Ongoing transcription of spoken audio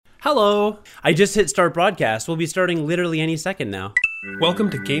Hello. I just hit start broadcast. We'll be starting literally any second now. Welcome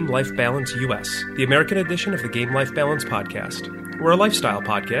to Game Life Balance US, the American edition of the Game Life Balance podcast. We're a lifestyle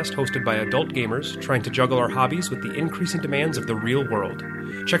podcast hosted by adult gamers trying to juggle our hobbies with the increasing demands of the real world.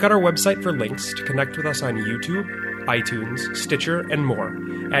 Check out our website for links to connect with us on YouTube, iTunes, Stitcher, and more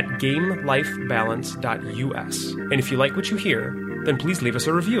at gamelifebalance.us. And if you like what you hear, then please leave us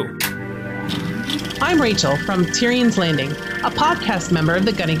a review. I'm Rachel from Tyrion's Landing, a podcast member of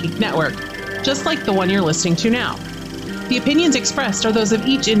the Gunna Geek Network, just like the one you're listening to now. The opinions expressed are those of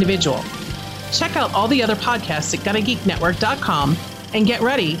each individual. Check out all the other podcasts at GunnaGeekNetwork.com and get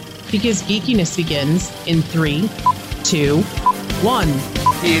ready because geekiness begins in 3, 2, 1.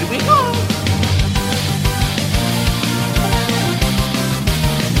 Here we go.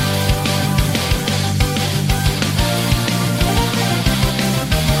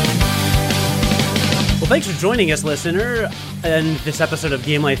 Thanks for joining us, listener, in this episode of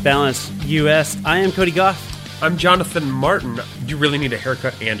Game Life Balance US. I am Cody Goff. I'm Jonathan Martin. You really need a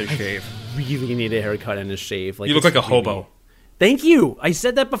haircut and a shave. Really need a haircut and a shave. You look like a hobo. Thank you. I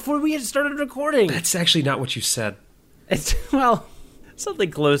said that before we had started recording. That's actually not what you said. It's, well, something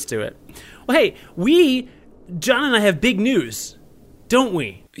close to it. Well, hey, John and I have big news, don't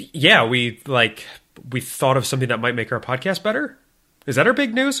we? Yeah, we thought of something that might make our podcast better. Is that our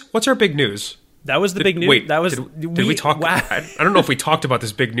big news? What's our big news? That was the big news. Wait, that was. Did we talk? Wow. I don't know if we talked about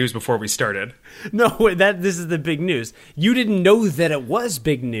this big news before we started. No, this is the big news. You didn't know that it was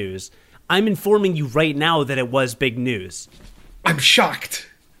big news. I'm informing you right now that it was big news. I'm shocked.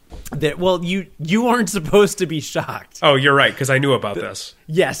 Well, you aren't supposed to be shocked. Oh, you're right, because I knew about this.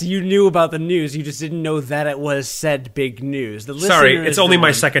 Yes, you knew about the news. You just didn't know that it was said big news. Sorry, it's only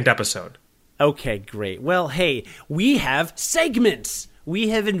my second episode. Okay, great. Well, hey, we have segments. We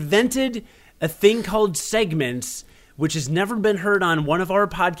have invented a thing called segments, which has never been heard on one of our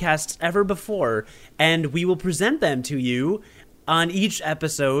podcasts ever before, and we will present them to you on each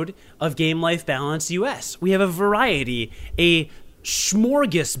episode of Game Life Balance US. We have a variety, a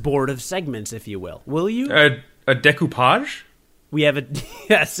smorgasbord of segments, if you will. Will you? A decoupage? We have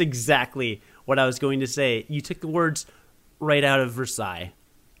yes, exactly what I was going to say. You took the words right out of Versailles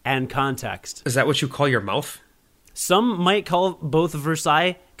and context. Is that what you call your mouth? Some might call both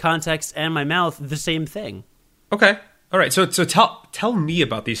Versailles, context, and my mouth the same thing. Okay. All right. So tell me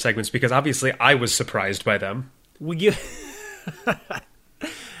about these segments, because obviously I was surprised by them. Well,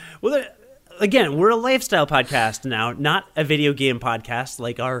 again, we're a lifestyle podcast now, not a video game podcast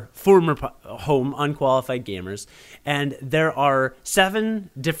like our former home, Unqualified Gamers. And there are 7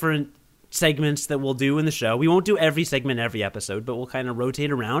 different segments that we'll do in the show. We won't do every segment every episode, but we'll kind of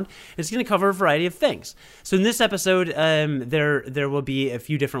rotate around. It's going to cover a variety of things. So in this episode, there will be a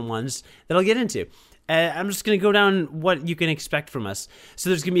few different ones that I'll get into. I'm just going to go down what you can expect from us. So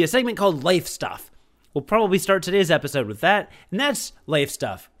there's going to be a segment called Life Stuff. We'll probably start today's episode with that, and that's Life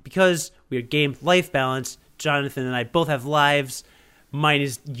Stuff, because we're Game Life Balance. Jonathan and I both have lives. Mine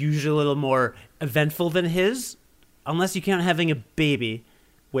is usually a little more eventful than his, unless you count having a baby,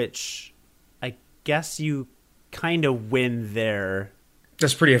 which guess you kind of win there.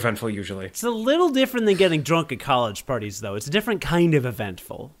 That's pretty eventful usually. It's a little different than getting drunk at college parties, though. It's a different kind of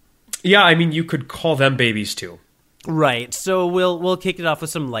eventful. Yeah, I mean, you could call them babies too. Right. So we'll kick it off with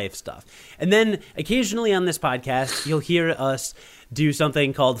some life stuff. And then occasionally on this podcast, you'll hear us do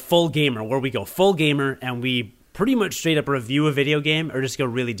something called Full Gamer, where we go full gamer and we pretty much straight up review a video game or just go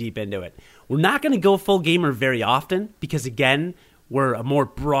really deep into it. We're not going to go full gamer very often because, again, we're a more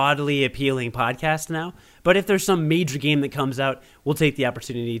broadly appealing podcast now. But if there's some major game that comes out, we'll take the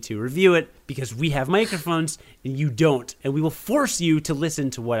opportunity to review it because we have microphones and you don't. And we will force you to listen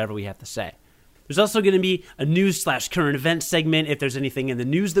to whatever we have to say. There's also going to be a news/current event segment if there's anything in the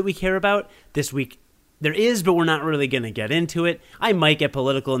news that we care about. This week there is, but we're not really going to get into it. I might get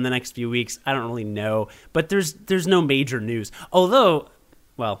political in the next few weeks. I don't really know. But there's no major news. Although,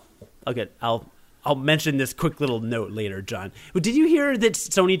 well, I'll mention this quick little note later, John. Did you hear that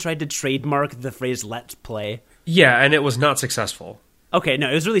Sony tried to trademark the phrase "Let's Play"? Yeah, and it was not successful. Okay, no,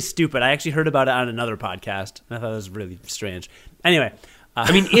 it was really stupid. I actually heard about it on another podcast. I thought it was really strange. Anyway.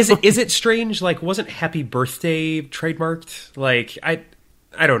 I mean, is it strange? Like, wasn't Happy Birthday trademarked? Like, I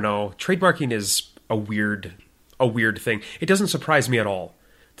don't know. Trademarking is a weird thing. It doesn't surprise me at all.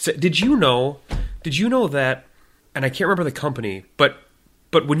 So, did you know that, and I can't remember the company, but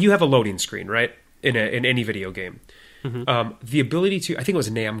when you have a loading screen, right? In any video game, the ability to, I think it was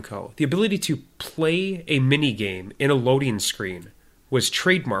Namco, the ability to play a mini game in a loading screen was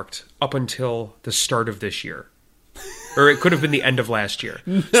trademarked up until the start of this year. Or it could have been the end of last year.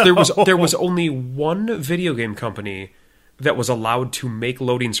 No. So there was only one video game company that was allowed to make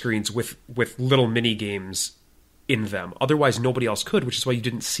loading screens with little mini games in them. Otherwise, nobody else could, which is why you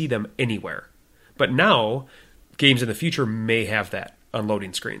didn't see them anywhere. But now, games in the future may have that on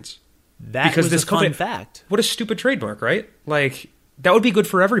loading screens. That was a fun fact. What a stupid trademark, right? Like, that would be good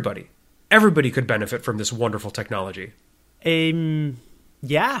for everybody. Everybody could benefit from this wonderful technology.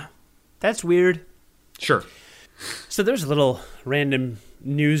 Yeah, that's weird. Sure. So there's a little random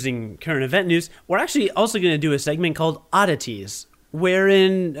news and current event news. We're actually also going to do a segment called Oddities, where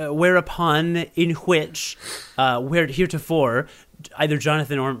heretofore, either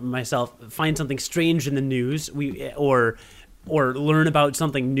Jonathan or myself find something strange in the news, or learn about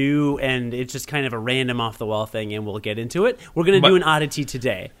something new, and it's just kind of a random off-the-wall thing, and we'll get into it. We're going to do an oddity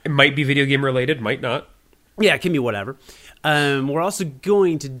today. It might be video game related, might not. Yeah, it can be whatever. We're also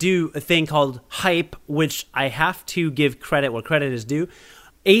going to do a thing called Hype, which I have to give credit where credit is due.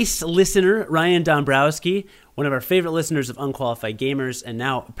 Ace listener Ryan Dombrowski, one of our favorite listeners of Unqualified Gamers, and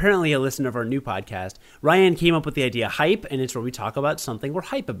now apparently a listener of our new podcast, Ryan came up with the idea Hype, and it's where we talk about something we're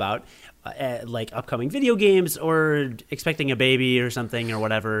hype about, like upcoming video games or expecting a baby or something or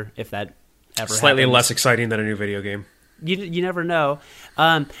whatever, if that ever Slightly happens. less exciting than a new video game. You never know.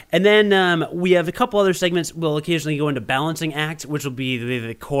 And then we have a couple other segments. We'll occasionally go into Balancing Act, which will be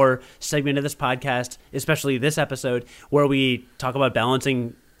the core segment of this podcast, especially this episode, where we talk about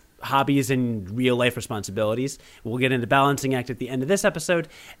balancing hobbies and real-life responsibilities. We'll get into Balancing Act at the end of this episode.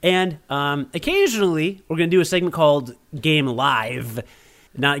 And occasionally, we're going to do a segment called Game Live.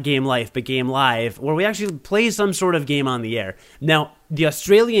 Not Game Life, but Game Live, where we actually play some sort of game on the air. Now, the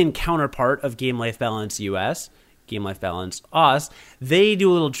Australian counterpart of Game Life Balance US, Game Life Balance Us, they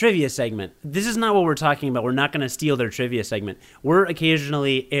do a little trivia segment. This is not what we're talking about. We're not going to steal their trivia segment. We're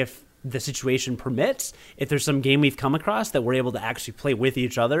occasionally, if the situation permits, if there's some game we've come across that we're able to actually play with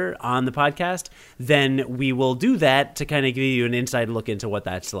each other on the podcast, then we will do that to kind of give you an inside look into what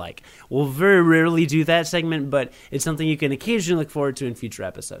that's like. We'll very rarely do that segment, but it's something you can occasionally look forward to in future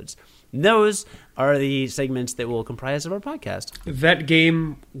episodes. And those are the segments that will comprise of our podcast. That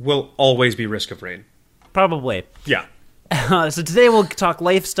game will always be Risk of Rain. Probably. Yeah. So today we'll talk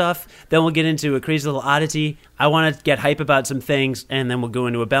life stuff, then we'll get into a crazy little oddity. I want to get hype about some things, and then we'll go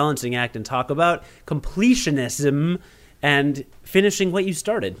into a balancing act and talk about completionism and finishing what you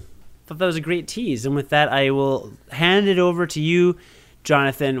started. Thought that was a great tease, and with that I will hand it over to you,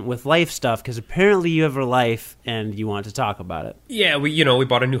 Jonathan, with life stuff, because apparently you have a life and you want to talk about it. Yeah, we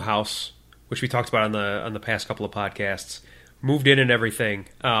bought a new house, which we talked about on the past couple of podcasts. Moved in and everything,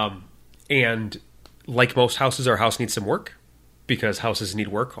 and like most houses, our house needs some work, because houses need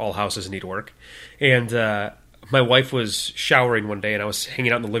work. All houses need work. And my wife was showering one day, and I was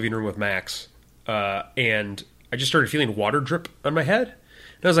hanging out in the living room with Max, and I just started feeling water drip on my head.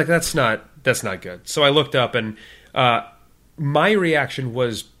 And I was like, that's not good. So I looked up, and my reaction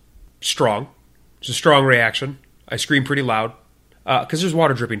was strong. It's a strong reaction. I screamed pretty loud, because there's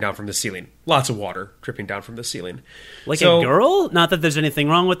water dripping down from the ceiling. Lots of water dripping down from the ceiling. Like a girl? Not that there's anything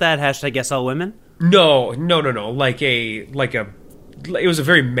wrong with that. Hashtag guess all women? No. It was a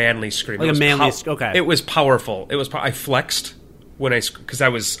very manly scream. Okay. It was powerful. I flexed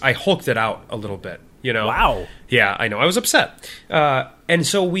because I hulked it out a little bit. Wow. Yeah, I know. I was upset, and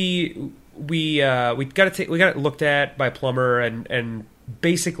so we got it looked at by a plumber, and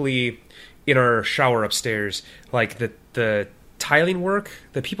basically in our shower upstairs, like the tiling work,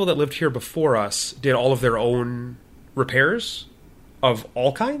 the people that lived here before us did all of their own repairs of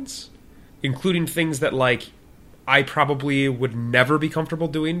all kinds, including things that like I probably would never be comfortable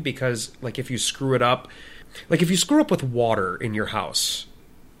doing, because like if you screw up with water in your house,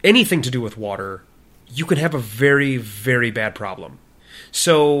 anything to do with water, you can have a very, very bad problem.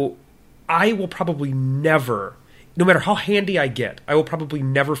 So I will probably never, no matter how handy I get, I will probably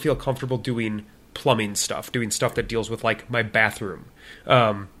never feel comfortable doing plumbing stuff, doing stuff that deals with like my bathroom.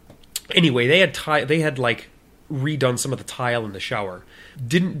 Anyway, they had like redone some of the tile in the shower.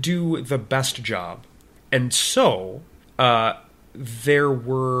 Didn't do the best job. And so there's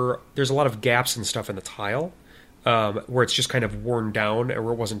a lot of gaps and stuff in the tile where it's just kind of worn down or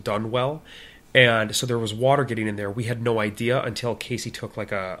where it wasn't done well. And so there was water getting in there. We had no idea until Casey took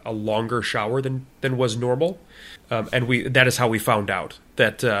like a longer shower than was normal. And that is how we found out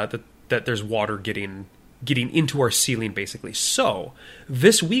that there's water getting into our ceiling, basically. So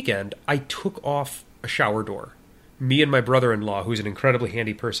this weekend, I took off a shower door. Me and my brother-in-law, who's an incredibly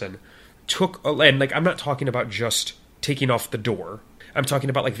handy person, and like I'm not talking about just taking off the door. I'm talking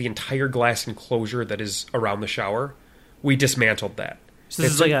about like the entire glass enclosure that is around the shower. We dismantled that. So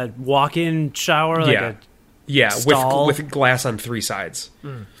this is like a walk-in shower, like a yeah, stall? with glass on three sides.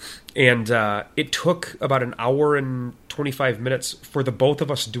 And it took about an hour and 25 minutes for the both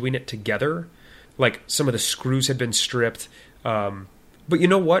of us doing it together. Like, some of the screws had been stripped. But you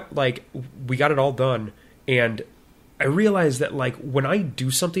know what? Like, we got it all done. And I realized that, like, when I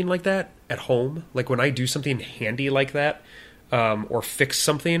do something like that at home, like when I do something handy like that, or fix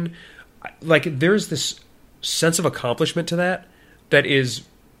something, like, there's this sense of accomplishment to that is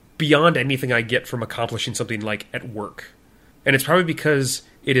beyond anything I get from accomplishing something like at work. And it's probably because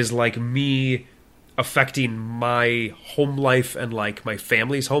it is like me affecting my home life and like my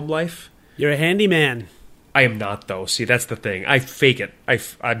family's home life. You're a handyman. I am not, though. See, that's the thing. I fake it.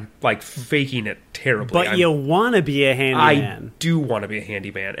 I'm like faking it terribly. But you want to be a handyman. I do want to be a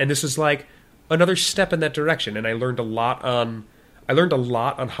handyman, and this is like another step in that direction. And I learned a lot on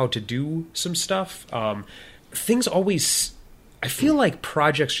how to do some stuff. Things always, I feel like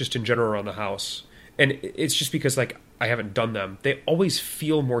projects just in general around the house, and it's just because like I haven't done them. They always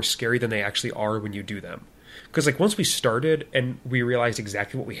feel more scary than they actually are when you do them. Because like once we started and we realized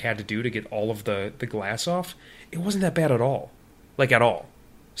exactly what we had to do to get all of the glass off, it wasn't that bad at all. Like at all.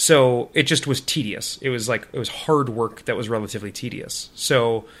 So it just was tedious. It was hard work that was relatively tedious.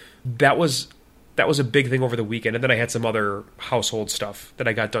 So that was a big thing over the weekend. And then I had some other household stuff that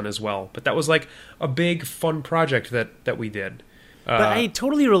I got done as well. But that was like a big fun project that we did. But I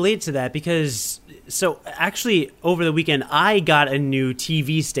totally relate to that because, so actually over the weekend I got a new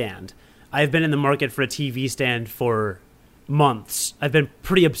TV stand. I've been in the market for a TV stand for months. I've been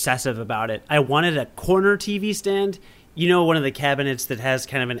pretty obsessive about it. I wanted a corner TV stand. You know, one of the cabinets that has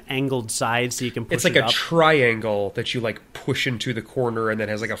kind of an angled side so you can push it up. It's like a triangle that you like push into the corner and then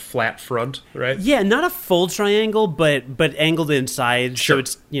has like a flat front, right? Yeah, not a full triangle, but angled inside. Sure. So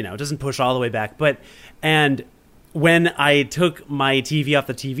it's, you know, it doesn't push all the way back. And when I took my TV off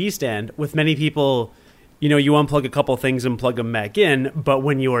the TV stand, with many people, you know, you unplug a couple things and plug them back in. But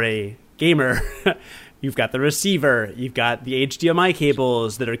when you're a gamer, you've got the receiver, you've got the HDMI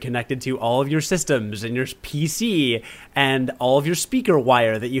cables that are connected to all of your systems and your PC and all of your speaker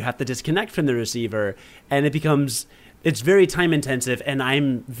wire that you have to disconnect from the receiver. And it's very time intensive, and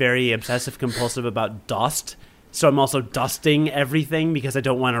I'm very obsessive compulsive about dust. So I'm also dusting everything because I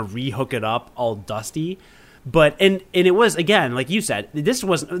don't want to rehook it up all dusty. But and it was, again, like you said, this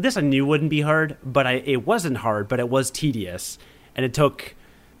I knew wouldn't be hard, but it wasn't hard, but it was tedious. And it took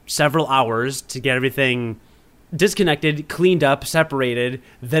several hours to get everything disconnected, cleaned up, separated,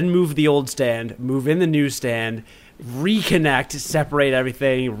 then move the old stand, move in the new stand, reconnect, separate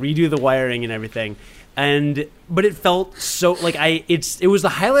everything, redo the wiring and everything. But it felt so like it was the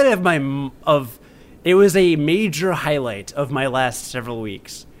highlight it was a major highlight of my last several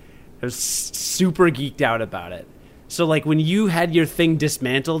weeks. I was super geeked out about it. So like when you had your thing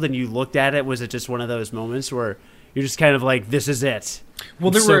dismantled and you looked at it, was it just one of those moments where you're just kind of like, this is it?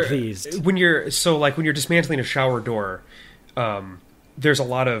 Well, pleased. When you're dismantling a shower door, there's a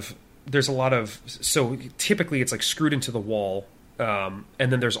lot of so typically it's like screwed into the wall, and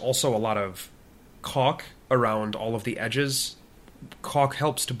then there's also a lot of caulk around all of the edges. Caulk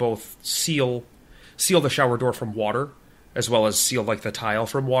helps to both seal the shower door from water, as well as seal like the tile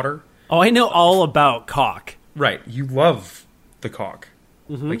from water. Oh, I know all about caulk. Right, you love the caulk.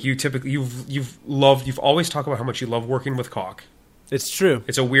 Mm-hmm. Like you've always talked about how much you love working with caulk. It's true.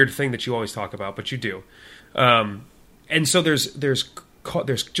 It's a weird thing that you always talk about, but you do. And so there's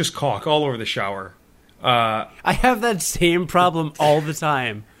just caulk all over the shower. I have that same problem all the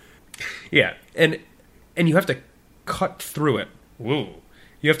time. Yeah, and you have to cut through it. Whoa!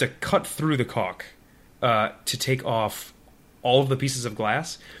 You have to cut through the caulk to take off all of the pieces of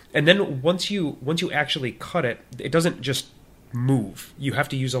glass, and then once you actually cut it, it doesn't just move. You have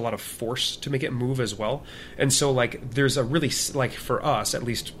to use a lot of force to make it move as well. And so like there's a really, like for us, at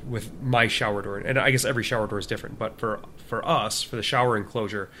least with my shower door, and I guess every shower door is different, but for us, for the shower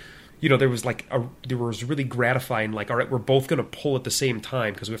enclosure, you know, there was really gratifying, like, all right, we're both going to pull at the same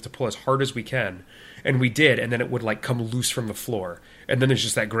time because we have to pull as hard as we can. And we did, and then it would like come loose from the floor. And then there's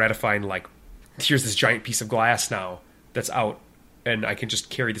just that gratifying, like, here's this giant piece of glass now that's out, and I can just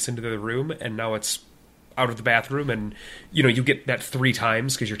carry this into the room, and now it's out of the bathroom, and you know, you get that 3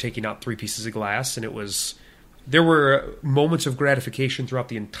 times because you're taking out 3 pieces of glass, and there were moments of gratification throughout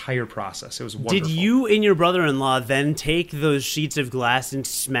the entire process. It was wonderful. Did you and your brother-in-law then take those sheets of glass and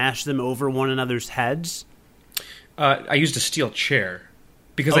smash them over one another's heads? I used a steel chair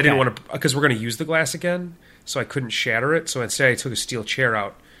because I didn't want to, because we're going to use the glass again, so I couldn't shatter it. So instead I took a steel chair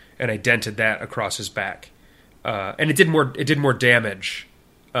out and I dented that across his back. And it did more damage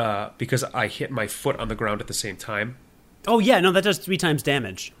because I hit my foot on the ground at the same time. Oh yeah, no, that does 3 times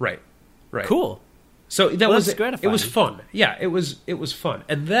damage. Right. Cool. So that Well, was that's gratifying. it was fun. Yeah, it was fun.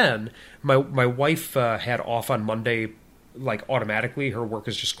 And then my wife had off on Monday, like automatically. Her work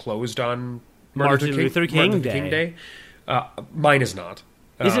is just closed on Martin Luther King Day. Mine is not.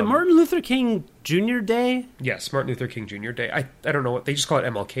 Is it Martin Luther King Jr. Day? Yes, Martin Luther King Jr. Day. I don't know what they just call it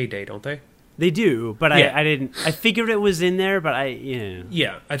MLK Day, don't they? They do, but Yeah. I didn't. I figured it was in there, but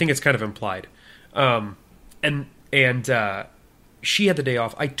Yeah, I think it's kind of implied. And she had the day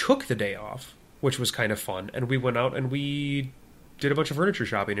off. I took the day off, which was kind of fun, and we went out and we did a bunch of furniture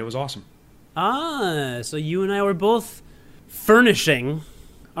shopping. It was awesome. So you and I were both furnishing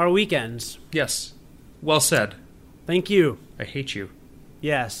our weekends. Yes, well said. Thank you. I hate you.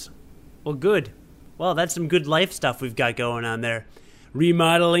 Yes. Well, good. Well, that's some good life stuff we've got going on there.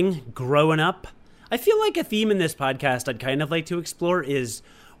 Remodeling, growing up. I feel like a theme in this podcast I'd kind of like to explore is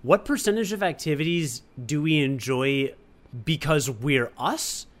what percentage of activities do we enjoy because we're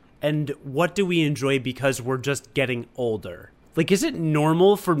us? And what do we enjoy because we're just getting older? Like, is it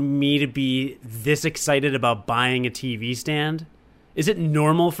normal for me to be this excited about buying a TV stand? Is it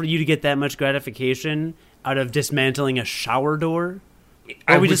normal for you to get that much gratification out of dismantling a shower door?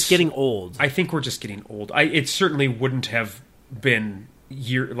 Or are we just getting old? I think we're just getting old. It certainly wouldn't have been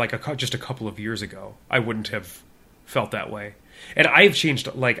just a couple of years ago. I wouldn't have felt that way. And I've changed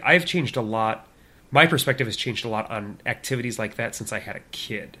a lot. My perspective has changed a lot on activities like that since I had a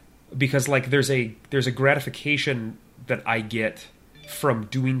kid. Because like there's a gratification that I get from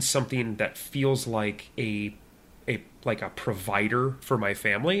doing something that feels like a provider for my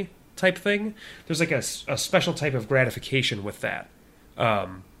family type thing. There's like a special type of gratification with that.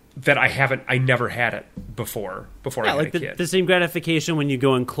 That I never had it before I had a kid. The same gratification when you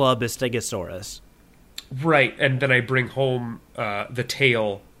go and club a Stegosaurus. Right, and then I bring home the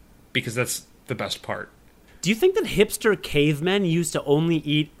tail because that's the best part. Do you think that hipster cavemen used to only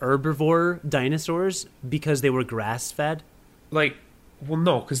eat herbivore dinosaurs because they were grass-fed? Like, well,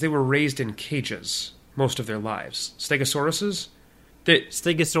 no, because they were raised in cages most of their lives. Stegosauruses?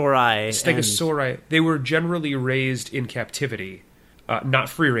 Stegosauri. They were generally raised in captivity. Not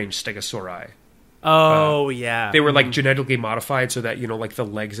free-range Stegosauri. Oh, yeah. They were like genetically modified so that, like the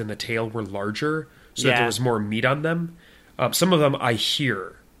legs and the tail were larger so that there was more meat on them. Some of them I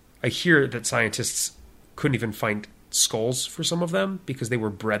hear that scientists couldn't even find skulls for some of them because they were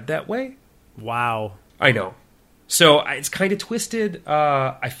bred that way. Wow. I know. So it's kind of twisted.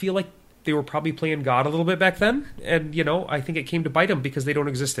 I feel like they were probably playing God a little bit back then. And, I think it came to bite them because they don't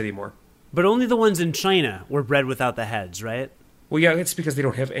exist anymore. But only the ones in China were bred without the heads, right? Well, yeah, it's because they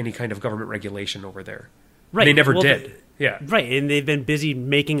don't have any kind of government regulation over there. Right. They never did. Yeah. Right, and they've been busy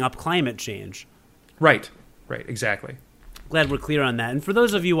making up climate change. Right, exactly. Glad we're clear on that. And for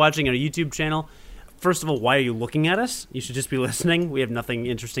those of you watching our YouTube channel, first of all, why are you looking at us? You should just be listening. We have nothing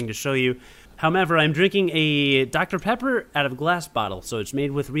interesting to show you. However, I'm drinking a Dr. Pepper out of a glass bottle, so it's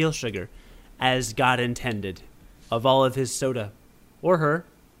made with real sugar, as God intended, of all of his soda, or her,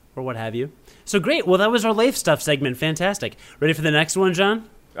 or what have you. So great. Well, that was our life stuff segment. Fantastic. Ready for the next one, John?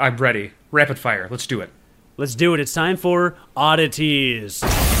 I'm ready. Rapid fire. Let's do it. Let's do it. It's time for oddities.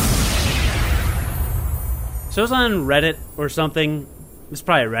 So I was on Reddit or something. It's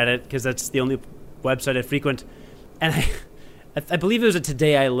probably Reddit because that's the only website I frequent. And I believe it was a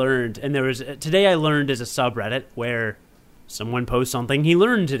Today I Learned. And there was Today I Learned is a subreddit where someone posts something he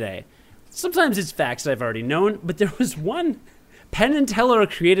learned today. Sometimes it's facts I've already known, but there was one. Penn and Teller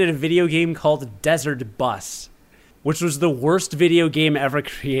created a video game called Desert Bus, which was the worst video game ever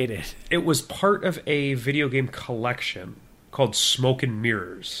created. It was part of a video game collection called Smoke and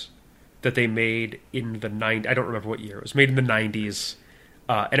Mirrors that they made in the 90s. I don't remember what year. It was made in the 90s,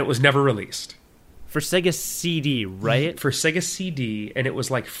 and it was never released. For Sega CD, right? For Sega CD, and it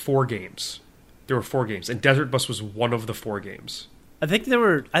was like 4 games. There were 4 games, and Desert Bus was one of the 4 games. I think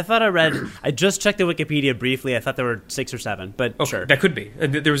I just checked the Wikipedia briefly. I thought there were 6 or 7, but okay, sure. That could be.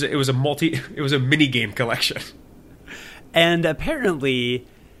 And it was a mini game collection. And apparently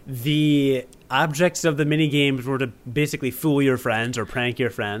the objects of the mini games were to basically fool your friends or prank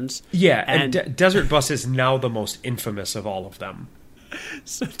your friends. Yeah, and Desert Bus is now the most infamous of all of them.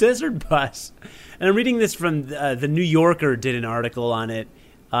 So Desert Bus, and I'm reading this from the New Yorker did an article on it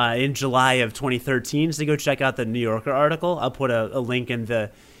in July of 2013. So go check out the New Yorker article. I'll put a link in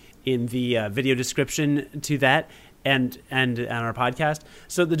the video description to that and on our podcast.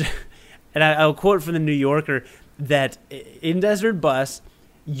 So I'll quote from the New Yorker that in Desert Bus,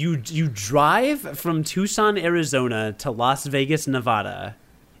 you drive from Tucson, Arizona to Las Vegas, Nevada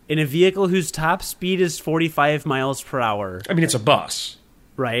in a vehicle whose top speed is 45 miles per hour. I mean, it's a bus.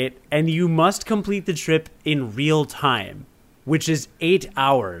 Right? And you must complete the trip in real time, which is 8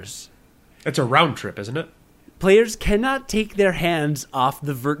 hours. It's a round trip, isn't it? Players cannot take their hands off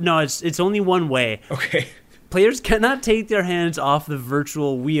the No, it's only one way. Okay. Players cannot take their hands off the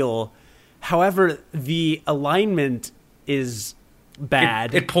virtual wheel. However, the alignment is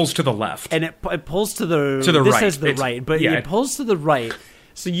bad. It pulls to the left. And it pulls to the right. This says the right, but yeah, it pulls to the right.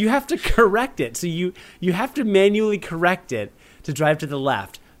 So you have to correct it. So you have to manually correct it to drive to the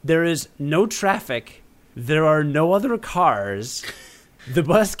left. There is no traffic. There are no other cars. The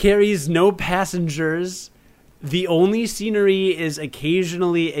bus carries no passengers. The only scenery is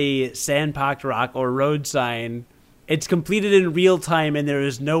occasionally a sandpocked rock or road sign. It's completed in real time, and there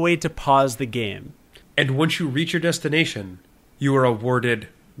is no way to pause the game. And once you reach your destination, you are awarded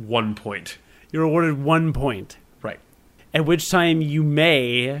 1 point. You're awarded 1 point. Right. At which time you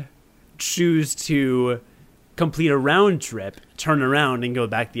may choose to complete a round trip, turn around, and go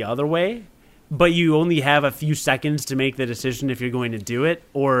back the other way. But you only have a few seconds to make the decision if you're going to do it,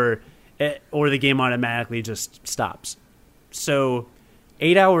 or the game automatically just stops. So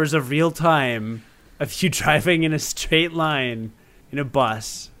 8 hours of real time of you driving in a straight line in a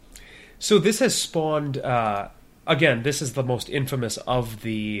bus. So this has spawned, again, this is the most infamous of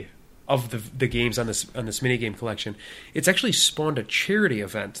the games on this minigame collection. It's actually spawned a charity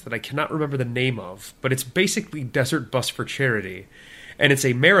event that I cannot remember the name of, but it's basically Desert Bus for Charity, and it's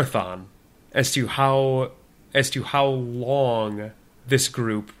a marathon as to how long this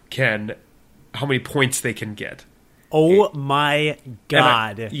group how many points they can get. Oh my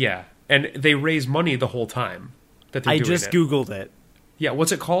God! And they raise money the whole time that they're doing it. I just Googled it. Yeah,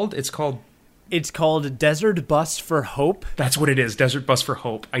 what's it called? It's called Desert Bus for Hope. That's what it is, Desert Bus for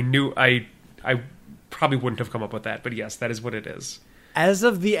Hope. I probably wouldn't have come up with that, but yes, that is what it is. As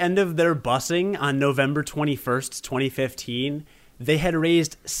of the end of their busing on November 21st, 2015, they had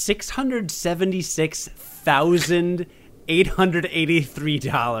raised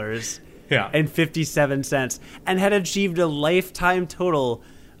 $676,883 and 57 cents, and had achieved a lifetime total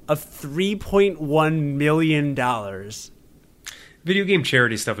of $3.1 million. Video game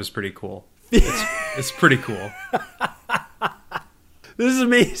charity stuff is pretty cool. It's pretty cool. This is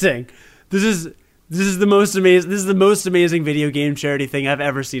amazing. This is the most amazing. This is the most amazing video game charity thing I've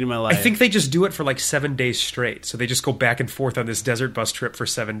ever seen in my life. I think they just do it for like 7 days straight. So they just go back and forth on this desert bus trip for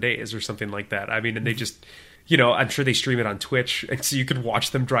 7 days or something like that. I mean, and they just, I'm sure they stream it on Twitch, and so you can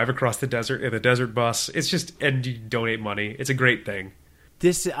watch them drive across the desert in the desert bus. It's just, and you donate money. It's a great thing.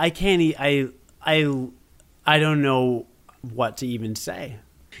 I don't know what to even say.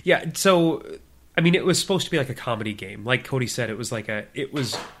 Yeah, so I mean, it was supposed to be like a comedy game. Like Cody said, it was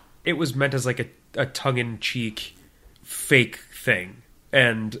meant as like a tongue-in-cheek fake thing.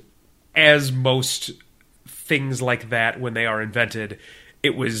 And as most things like that when they are invented,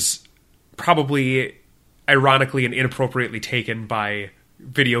 it was probably ironically and inappropriately taken by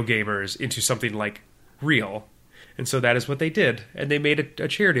video gamers into something like real. And so that is what they did, and they made a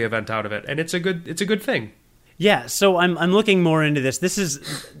charity event out of it, and it's a good thing. Yeah, so I'm looking more into this. This is,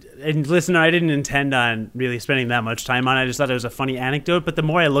 and listener, I didn't intend on really spending that much time on it. I just thought it was a funny anecdote, but the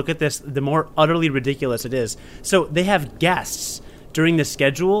more I look at this, the more utterly ridiculous it is. So they have guests during the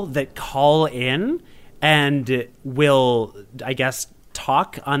schedule that call in and will, I guess,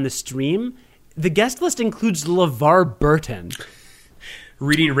 talk on the stream. The guest list includes LeVar Burton.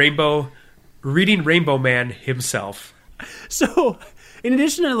 Reading Rainbow Man himself. So, in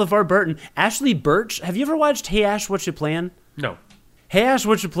addition to LeVar Burton, Ashley Birch, have you ever watched Hey Ash, What You Playin'? No. Hey Ash,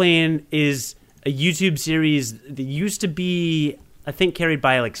 What You Playin' is a YouTube series that used to be, I think, carried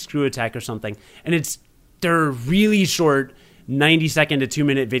by like Screw Attack or something. And they're really short, 90-second to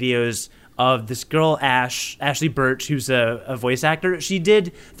 2-minute videos of this girl, Ashley Birch, who's a voice actor. She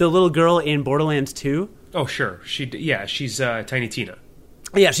did the little girl in Borderlands 2. Oh, sure. She's Tiny Tina.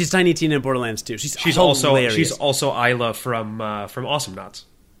 Yeah, she's Tiny Tina in Borderlands 2. She's hilarious. also Isla from Awesomenauts.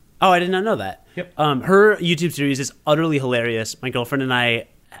 Oh, I did not know that. Yep. Her YouTube series is utterly hilarious. My girlfriend and I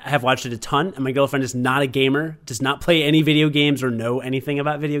have watched it a ton, and my girlfriend is not a gamer, does not play any video games or know anything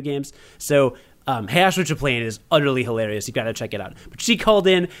about video games. So, Hey Ash, What You Playin' is utterly hilarious. You got to check it out. But she called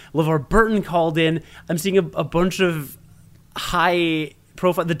in. LeVar Burton called in. I'm seeing a bunch of high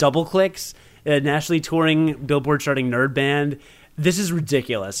profile, the Double Clicks, nationally touring, Billboard charting nerd band. This is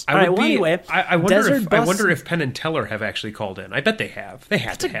ridiculous. I wonder if Penn and Teller have actually called in. I bet they have. They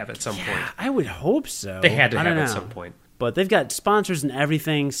had to have at some point. I would hope so. They had to have at some point. But they've got sponsors and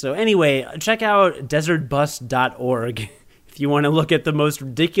everything. So anyway, check out desertbus.org if you want to look at the most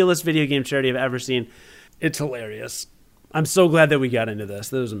ridiculous video game charity I've ever seen. It's hilarious. I'm so glad that we got into this.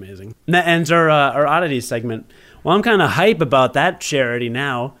 That was amazing. And that ends our oddities segment. Well, I'm kind of hype about that charity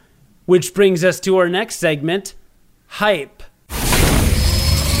now, which brings us to our next segment, Hype.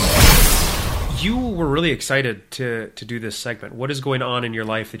 you were really excited to do this segment. What is going on in your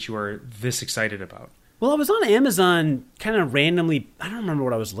life that you are this excited about? Well, I was on Amazon kind of randomly. I don't remember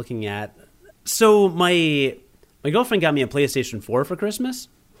what I was looking at. So my girlfriend got me a PlayStation 4 for Christmas.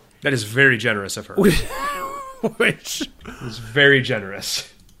 That is very generous of her. Which is very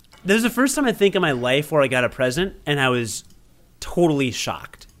generous. This is the first time I think in my life where I got a present and I was totally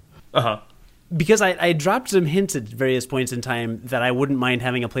shocked. Uh-huh. Because I dropped some hints at various points in time that I wouldn't mind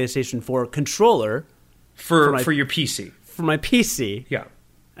having a PlayStation 4 controller for your PC. For my PC. Yeah.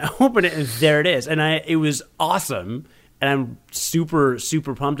 I opened it and there it is. And it was awesome. And I'm super,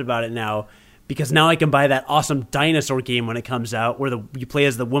 super pumped about it now because now I can buy that awesome dinosaur game when it comes out where you play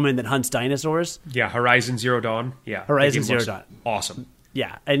as the woman that hunts dinosaurs. Yeah, Horizon Zero Dawn. Yeah. Horizon Zero Dawn. Awesome.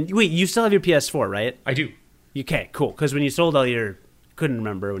 Yeah. And wait, you still have your PS4, right? I do. Okay, cool. Because when you sold all your... Couldn't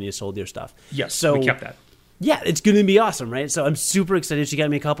remember when you sold your stuff. Yes, so we kept that. Yeah, it's going to be awesome, right? So I'm super excited. She got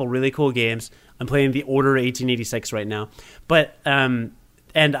me a couple really cool games. I'm playing The Order 1886 right now. But and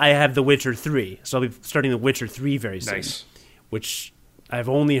I have The Witcher 3. So I'll be starting The Witcher 3 very soon. Nice. Which I've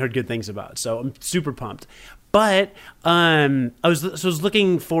only heard good things about. So I'm super pumped. But I was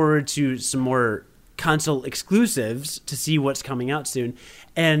looking forward to some more console exclusives to see what's coming out soon.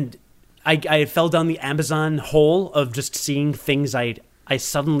 And I fell down the Amazon hole of just seeing things I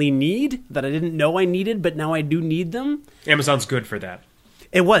suddenly need that I didn't know I needed, but now I do need them. Amazon's good for that.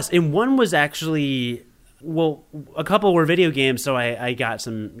 It was. And one was actually, well, a couple were video games, so I got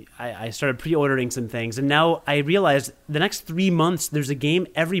some, I started pre-ordering some things. And now I realize the next 3 months, there's a game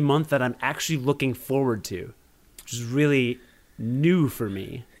every month that I'm actually looking forward to, which is really new for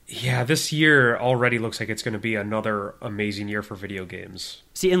me. Yeah, this year already looks like it's going to be another amazing year for video games.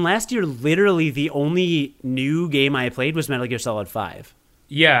 See, and last year, literally the only new game I played was Metal Gear Solid 5.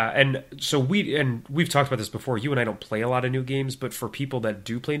 Yeah, and so we've talked about this before. You and I don't play a lot of new games, but for people that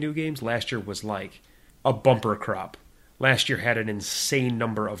do play new games, last year was like a bumper crop. Last year had an insane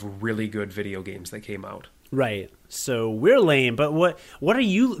number of really good video games that came out. Right. So we're lame, but what are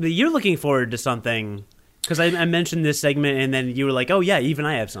you? You're looking forward to something. Because I mentioned this segment, and then you were like, oh, yeah, even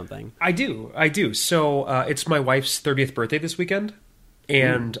I have something. I do. So it's my wife's 30th birthday this weekend,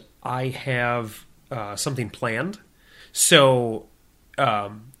 and I have something planned. So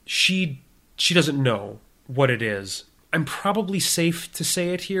she doesn't know what it is. I'm probably safe to say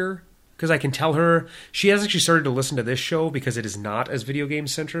it here, because I can tell her. She has actually started to listen to this show because it is not as video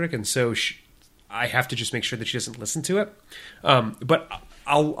game-centric, and so I have to just make sure that she doesn't listen to it. But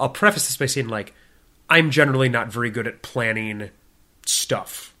I'll preface this by saying, like, I'm generally not very good at planning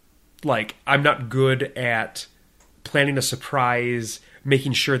stuff. Like, I'm not good at planning a surprise,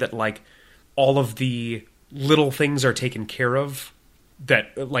 making sure that, like, all of the little things are taken care of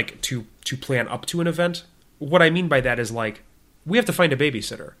that, like, to plan up to an event. What I mean by that is, like, we have to find a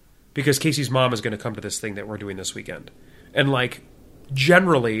babysitter because Casey's mom is going to come to this thing that we're doing this weekend. And, like,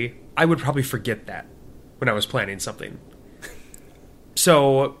 generally, I would probably forget that when I was planning something.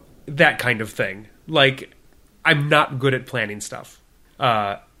 So, that kind of thing. Like, I'm not good at planning stuff.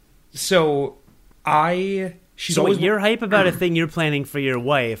 So you're hype about a thing you're planning for your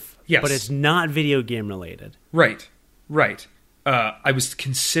wife, yes, but it's not video game related. Right. I was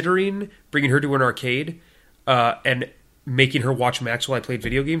considering bringing her to an arcade and making her watch Max while I played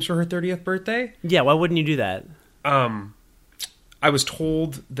video games for her 30th birthday. Yeah, why wouldn't you do that? I was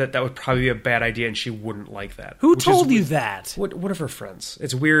told that would probably be a bad idea and she wouldn't like that. Who told you that? One of her friends.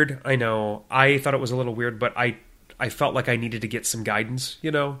 It's weird, I know. I thought it was a little weird, but I felt like I needed to get some guidance,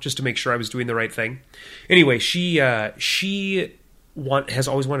 just to make sure I was doing the right thing. Anyway, she has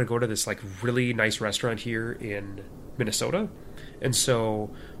always wanted to go to this, like, really nice restaurant here in Minnesota. And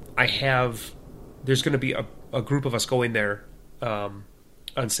so there's going to be a group of us going there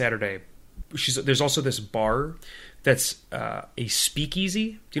on Saturday. There's also this bar that's a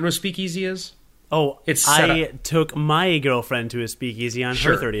speakeasy. Do you know what a speakeasy is? Oh, I took my girlfriend to a speakeasy on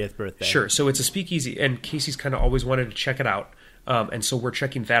her 30th birthday. Sure. So it's a speakeasy, and Casey's kind of always wanted to check it out. And so we're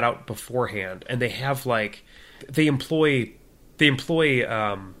checking that out beforehand. And they have, like, they employ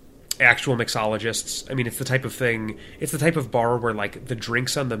actual mixologists. I mean, it's the type of bar where, like, the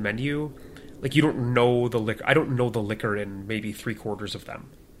drinks on the menu, like, you don't know the liquor. I don't know the liquor in maybe 3/4 of them.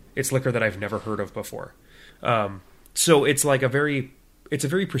 It's liquor that I've never heard of before. So it's like a very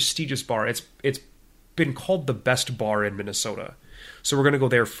prestigious bar. It's been called the best bar in Minnesota. So we're going to go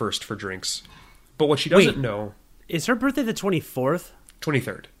there first for drinks. But what she doesn't know... Is her birthday the 24th?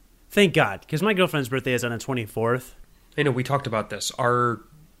 23rd. Thank God, because my girlfriend's birthday is on the 24th. I know, we talked about this. Our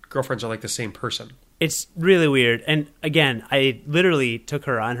girlfriends are like the same person. It's really weird. And again, I literally took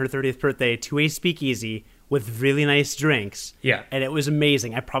her on her 30th birthday to a speakeasy with really nice drinks. Yeah. And it was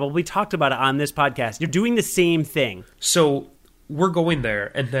amazing. I probably talked about it on this podcast. You're doing the same thing. So we're going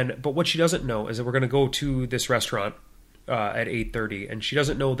there, but what she doesn't know is that we're going to go to this restaurant at 8:30, and she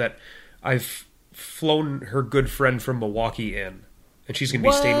doesn't know that I've flown her good friend from Milwaukee in, and she's going to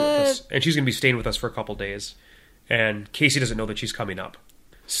be staying with us. And she's going to be staying with us for a couple days. And Casey doesn't know that she's coming up.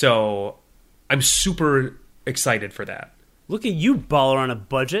 So I'm super excited for that. Look at you, baller on a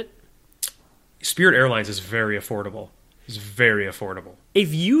budget. Spirit Airlines is very affordable. It's very affordable.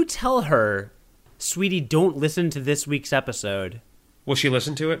 If you tell her, sweetie, don't listen to this week's episode. Will she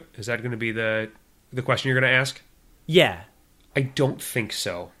listen to it? Is that going to be the question you're going to ask? Yeah. I don't think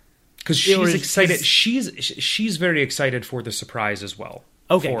so. Because she's excited. She's very excited for the surprise as well.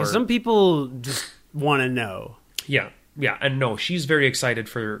 Okay, because some people just want to know. Yeah, and no, she's very excited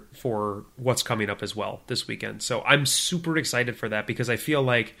for what's coming up as well this weekend. So I'm super excited for that because I feel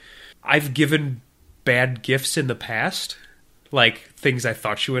like I've given bad gifts in the past, like things I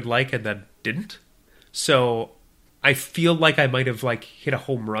thought she would like and then didn't. So I feel like I might have like hit a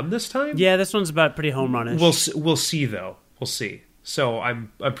home run this time. Yeah, this one's about pretty home run-ish. We'll see though. We'll see. So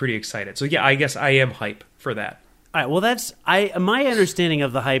I'm pretty excited. So yeah, I guess I am hype for that. All right. Well, my understanding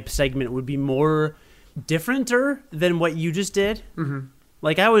of the hype segment would be more differenter than what you just did. Mm-hmm.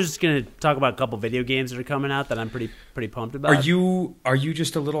 Like I was just gonna talk about a couple video games that are coming out that I'm pretty pumped about. Are you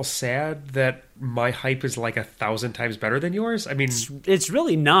just a little sad that my hype is like 1,000 times better than yours? I mean, it's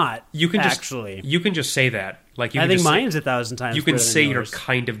really not. You can just say that. Like I think mine's 1,000 times. You can better say than you're yours.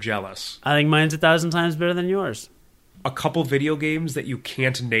 kind of jealous. I think mine's 1,000 times better than yours. A couple video games that you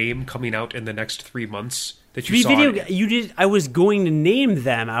can't name coming out in the next 3 months that you saw. You did. I was going to name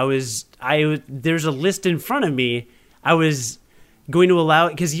them. There's a list in front of me. I was going to allow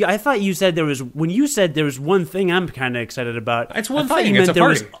it because I thought you said there was one thing I'm kind of excited about. It's one thing. It's a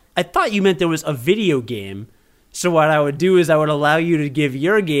party. I thought you meant there was a video game. So what I would do is I would allow you to give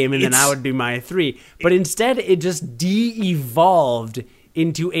your game and then I would do my 3. But instead, it just de-evolved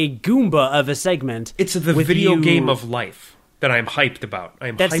into a Goomba of a segment. It's the video game of life that I'm hyped about.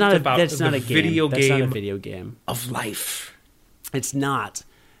 That's not a video game of life. It's not.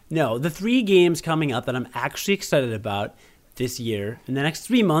 No, the 3 games coming up that I'm actually excited about this year in the next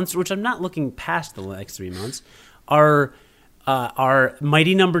 3 months, which I'm not looking past the next 3 months, are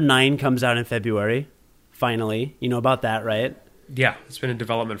Mighty Number 9 comes out in February. Finally, you know about that, right? Yeah, it's been in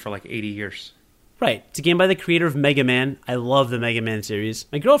development for like 80 years. Right. It's a game by the creator of Mega Man. I love the Mega Man series.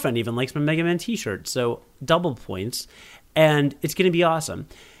 My girlfriend even likes my Mega Man t-shirt, so double points. And it's going to be awesome.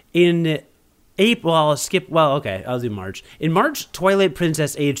 In April, I'll do March. In March, Twilight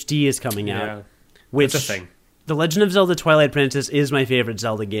Princess HD is coming out. Which, that's a thing. The Legend of Zelda Twilight Princess is my favorite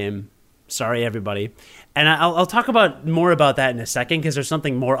Zelda game. Sorry, everybody. And I'll talk more about that in a second because there's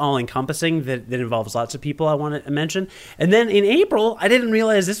something more all-encompassing that involves lots of people I want to mention. And then in April, I didn't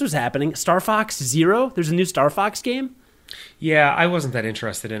realize this was happening. Star Fox Zero. There's a new Star Fox game. Yeah, I wasn't that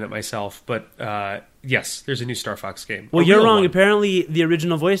interested in it myself, but yes, there's a new Star Fox game. Well, you're wrong. Apparently, the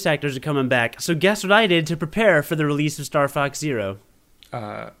original voice actors are coming back. So guess what I did to prepare for the release of Star Fox Zero?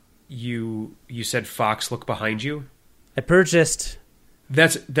 You said Fox, look behind you? I purchased...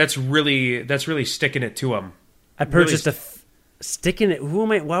 That's really sticking it to him. I purchased sticking it. Who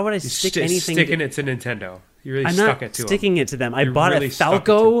am I? Why would I stick anything? Sticking it to Nintendo. You really I'm stuck not it to sticking them. it to them. I bought a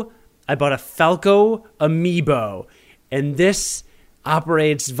Falco. I bought a Falco Amiibo, and this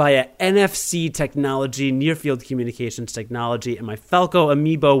operates via NFC technology, near field communications technology, and my Falco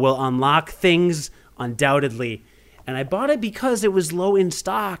Amiibo will unlock things undoubtedly. And I bought it because it was low in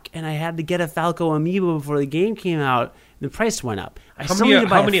stock, and I had to get a Falco Amiibo before the game came out. And the price went up. How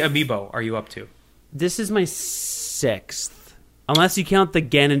many Amiibo are you up to? This is my 6th. Unless you count the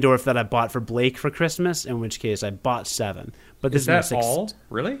Ganondorf that I bought for Blake for Christmas, in which case I bought 7. But this is my 6th. All?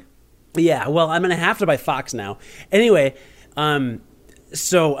 Really? Yeah, well, I'm going to have to buy Fox now. Anyway,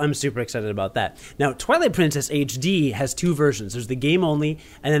 so I'm super excited about that. Now, Twilight Princess HD has 2 versions. There's the game only,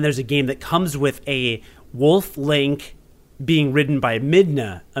 and then there's a game that comes with a Wolf Link being ridden by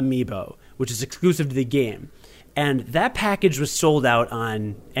Midna Amiibo, which is exclusive to the game. And that package was sold out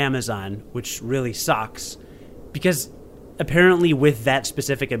on Amazon, which really sucks, because apparently with that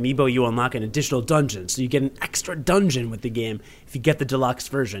specific Amiibo, you unlock an additional dungeon. So you get an extra dungeon with the game if you get the deluxe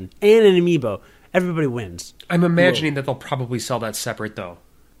version and an Amiibo. Everybody wins. I'm imagining that they'll probably sell that separate, though.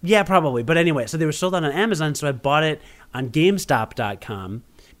 Yeah, probably. But anyway, so they were sold out on Amazon, so I bought it on GameStop.com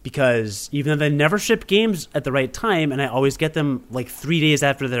because even though they never ship games at the right time, and I always get them like 3 days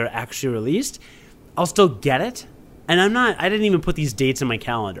after they're actually released, I'll still get it. And I didn't even put these dates in my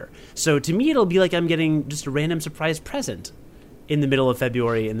calendar. So to me, it'll be like I'm getting just a random surprise present in the middle of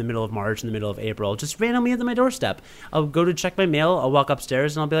February, in the middle of March, in the middle of April, just randomly at my doorstep. I'll go to check my mail, I'll walk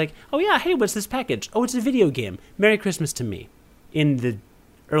upstairs, and I'll be like, oh yeah, hey, what's this package? Oh, it's a video game. Merry Christmas to me in the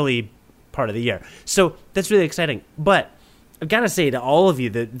early part of the year. So that's really exciting. But I've got to say to all of you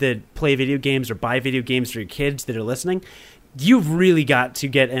that play video games or buy video games for your kids that are listening, you've really got to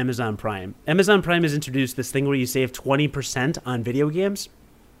get Amazon Prime. Amazon Prime has introduced this thing where you save 20% on video games.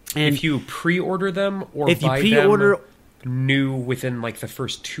 And if you pre-order them or if you buy pre-order them new within like the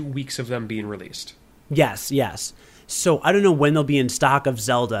first 2 weeks of them being released. Yes. So I don't know when they'll be in stock of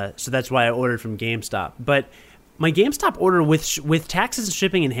Zelda, so that's why I ordered from GameStop. But my GameStop order with taxes and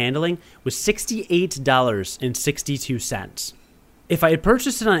shipping and handling was $68.62. If I had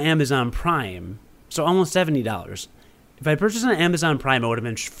purchased it on Amazon Prime, so almost $70. If I purchased it on Amazon Prime, it would have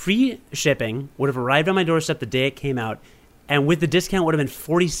been free shipping, would have arrived on my doorstep the day it came out, and with the discount would have been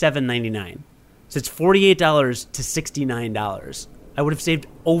 $47.99. So it's $48 to $69. I would have saved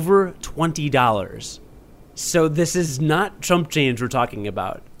over $20. So this is not chump change we're talking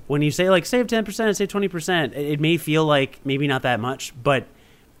about. When you say like save 10%, save 20%, it may feel like maybe not that much, but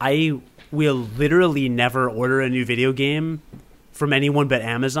I will literally never order a new video game from anyone but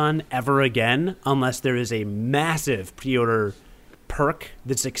Amazon ever again unless there is a massive pre-order perk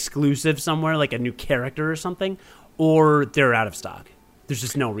that's exclusive somewhere, like a new character or something, or they're out of stock. There's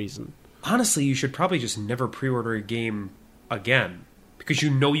just no reason. Honestly, you should probably just never pre-order a game again because you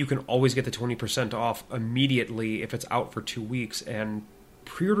know you can always get the 20% off immediately if it's out for 2 weeks, and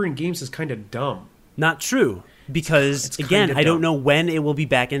pre-ordering games is kind of dumb. Not true, because, again, I don't know when it will be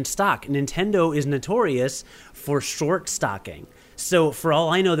back in stock. Nintendo is notorious for short stocking. So for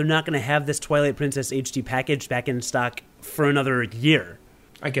all I know, they're not going to have this Twilight Princess HD package back in stock for another year.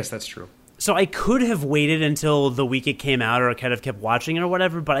 I guess that's true. So I could have waited until the week it came out, or I could have kept watching it or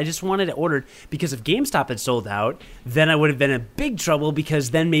whatever, but I just wanted it ordered because if GameStop had sold out, then I would have been in big trouble because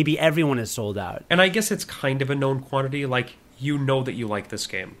then maybe everyone is sold out. And I guess it's kind of a known quantity. Like, you know that you like this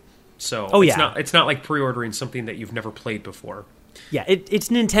game. So it's not like pre-ordering something that you've never played before. Yeah, it's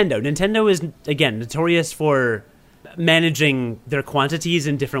Nintendo. Nintendo is, again, notorious for managing their quantities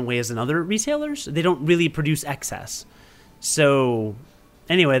in different ways than other retailers. They don't really produce excess. So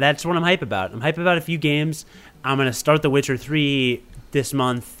anyway, that's what I'm hype about. I'm hype about a few games. I'm going to start The Witcher 3 this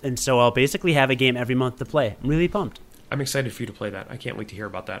month, and so I'll basically have a game every month to play. I'm really pumped. I'm excited for you to play that. I can't wait to hear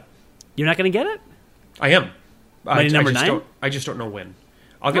about that. You're not going to get it? I am. Mighty number 9? I just don't know when.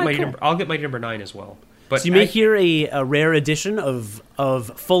 I'll get Mighty number 9 as well. But so you may hear a rare edition of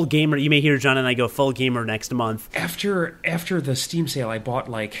Full Gamer. You may hear John and I go Full Gamer next month. After the Steam sale, I bought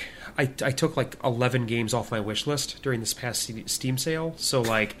I took 11 games off my wish list during this past Steam sale. So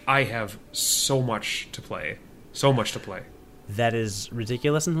I have so much to play. That is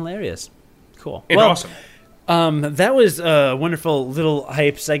ridiculous and hilarious. Cool. And awesome. That was a wonderful little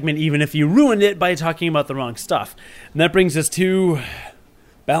hype segment, even if you ruined it by talking about the wrong stuff. And that brings us to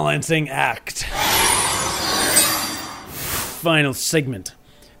Balancing Act. Final segment.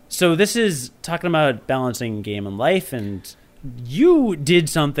 So this is talking about balancing game and life, and you did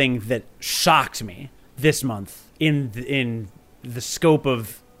something that shocked me this month in the scope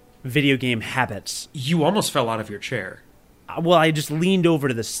of video game habits. You almost fell out of your chair. Well, I just leaned over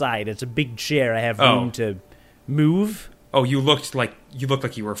to the side. It's a big chair. I have room to move. Oh, you looked like you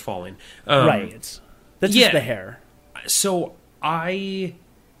were falling. Right. That's just the hair. So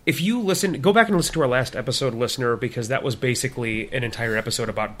if you go back and listen to our last episode, listener, because that was basically an entire episode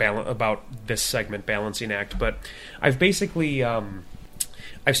about this segment, Balancing Act. But I've basically I've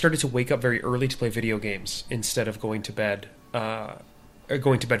started to wake up very early to play video games instead of going to bed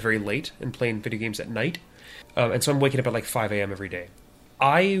very late and playing video games at night. And so I'm waking up at 5 a.m. every day.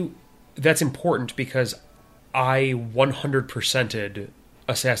 That's important because I 100%ed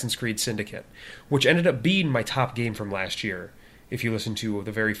Assassin's Creed Syndicate, which ended up being my top game from last year, if you listen to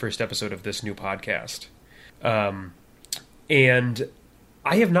the very first episode of this new podcast. And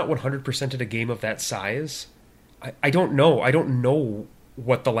I have not 100%ed a game of that size. I don't know. I don't know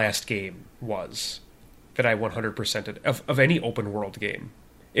what the last game was that I 100%ed of any open world game.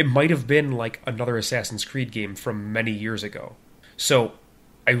 It might have been another Assassin's Creed game from many years ago. So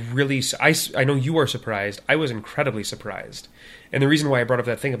I know you are surprised. I was incredibly surprised. And the reason why I brought up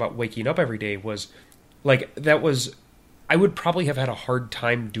that thing about waking up every day was I would probably have had a hard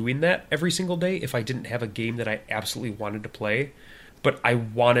time doing that every single day if I didn't have a game that I absolutely wanted to play. But I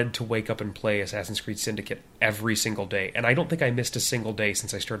wanted to wake up and play Assassin's Creed Syndicate every single day. And I don't think I missed a single day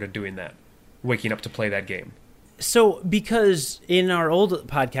since I started doing that, waking up to play that game. So, because in our old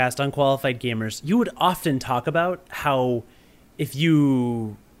podcast, Unqualified Gamers, you would often talk about how if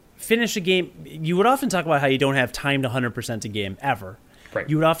you finish a game, you would often talk about how you don't have time to 100% a game ever. Right.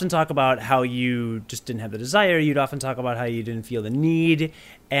 You would often talk about how you just didn't have the desire. You'd often talk about how you didn't feel the need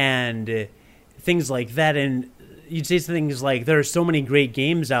and things like that. And you'd say things like, there are so many great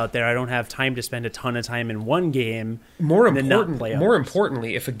games out there, I don't have time to spend a ton of time in one game. More and then not play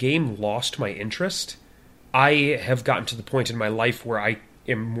importantly, if a game lost my interest, I have gotten to the point in my life where I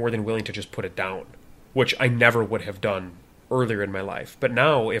am more than willing to just put it down, which I never would have done earlier in my life. But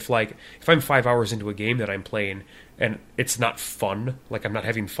now, if I'm 5 hours into a game that I'm playing and it's not fun, like I'm not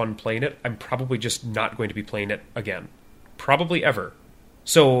having fun playing it, I'm probably just not going to be playing it again. Probably ever.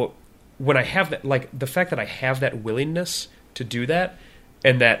 So when I have that, like the fact that I have that willingness to do that,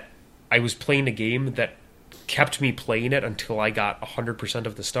 and that I was playing a game that kept me playing it until I got 100%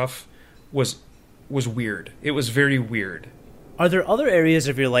 of the stuff was weird. It was very weird. Are there other areas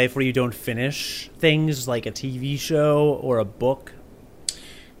of your life where you don't finish things, like a TV show or a book?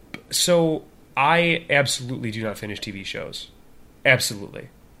 So I absolutely do not finish TV shows. Absolutely.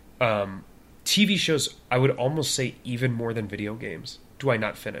 TV shows, I would almost say even more than video games, do I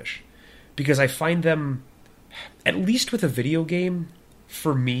not finish. Because I find them, at least with a video game,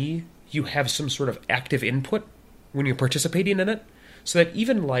 for me, you have some sort of active input when you're participating in it. So that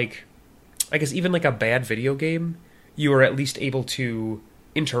even like a bad video game, you are at least able to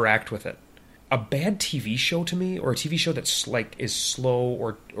interact with it. A bad TV show to me, or a TV show that's like is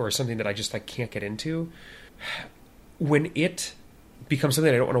slow or something that I just like can't get into, when it becomes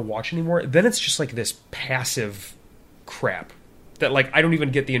something I don't want to watch anymore, then it's just like this passive crap that like I don't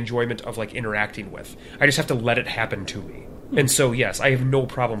even get the enjoyment of like interacting with. I just have to let it happen to me. And so yes, I have no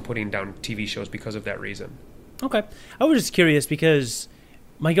problem putting down TV shows because of that reason. Okay. I was just curious because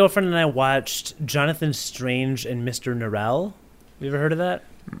my girlfriend and I watched Jonathan Strange and Mr. Norrell. Have you ever heard of that?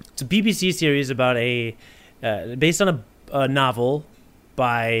 It's a BBC series about based on a novel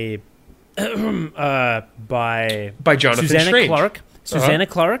by Jonathan Susanna Strange. Clarke. Susanna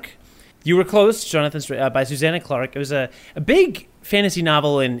Clarke. You were close, Jonathan Strange, by Susanna Clarke. It was a big fantasy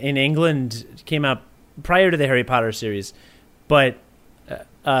novel in England. It came out prior to the Harry Potter series, but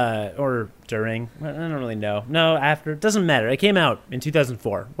or during. I don't really know. No, after. It doesn't matter. It came out in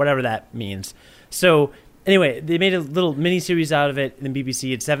 2004, whatever that means. So anyway, they made a little mini-series out of it in the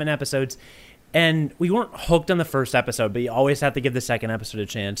BBC. It's 7 episodes. And we weren't hooked on the first episode, but you always have to give the second episode a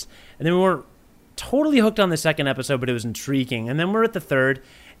chance. And then we weren't totally hooked on the second episode, but it was intriguing. And then we're at the third,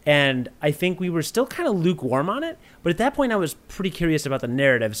 and I think we were still kind of lukewarm on it. But at that point, I was pretty curious about the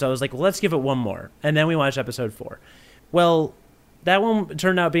narrative. So I was like, well, let's give it one more. And then we watched episode 4. Well, that one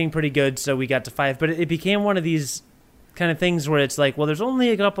turned out being pretty good, so we got to 5. But it became one of these kind of things where it's like, well, there's only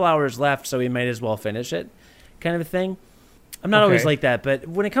a couple hours left, so we might as well finish it kind of a thing. I'm not always like that, but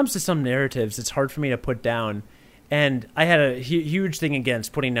when it comes to some narratives, it's hard for me to put down. And I had a huge thing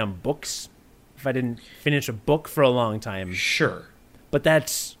against putting down books if I didn't finish a book for a long time. Sure. But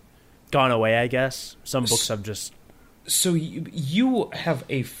that's gone away, I guess. Some books I've just... So you have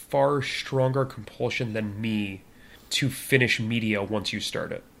a far stronger compulsion than me to finish media once you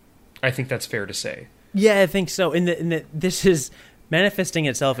start it. I think that's fair to say. Yeah, I think so. This is manifesting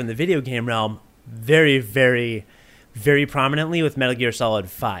itself in the video game realm very, very, very prominently with Metal Gear Solid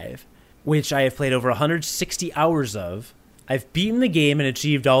 5, which I have played over 160 hours of. I've beaten the game and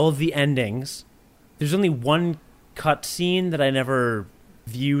achieved all of the endings. There's only one cutscene that I never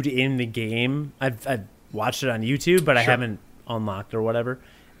viewed in the game. I've watched it on YouTube, but I haven't unlocked or whatever.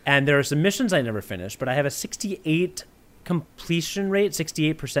 And there are some missions I never finished, but I have a 68% completion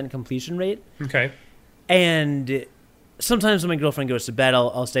rate. Okay. And sometimes when my girlfriend goes to bed,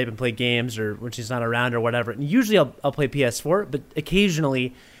 I'll stay up and play games, or when she's not around or whatever. And usually I'll play PS4, but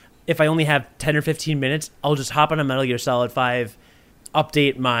occasionally, if I only have 10 or 15 minutes, I'll just hop on a Metal Gear Solid 5,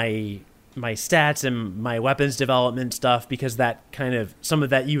 update my stats and my weapons development stuff, because that kind of, some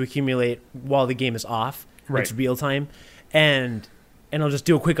of that you accumulate while the game is off. Right. It's real time. And I'll just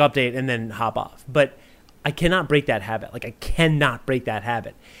do a quick update and then hop off. But I cannot break that habit. Like, I cannot break that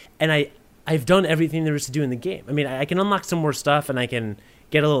habit. And I've done everything there is to do in the game. I mean, I can unlock some more stuff and I can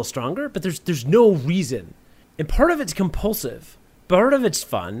get a little stronger, but there's no reason. And part of it's compulsive. Part of it's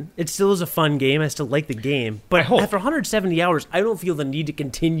fun. It still is a fun game. I still like the game. But after 170 hours, I don't feel the need to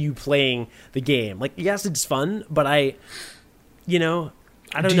continue playing the game. Like, yes, it's fun, but I don't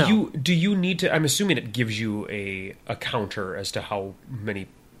know. Do you need to... I'm assuming it gives you a counter as to how many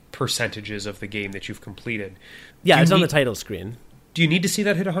percentages of the game that you've completed. Yeah, it's on the title screen. Do you need to see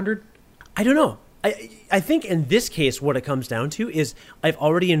that hit 100? I don't know. I think in this case what it comes down to is I've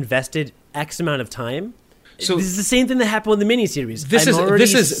already invested X amount of time, So this is the same thing that happened with the miniseries.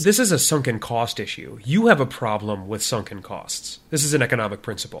 This is a sunken cost issue. You have a problem with sunken costs. This is an economic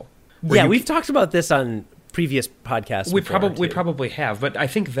principle. Yeah, we've talked about this on previous podcasts. We probably have, but I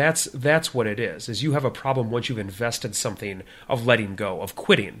think that's what it is you have a problem once you've invested something of letting go, of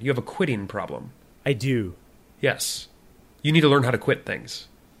quitting. You have a quitting problem. I do. Yes. You need to learn how to quit things.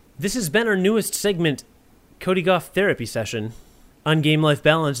 This has been our newest segment, Cody Goff Therapy Session, on Game Life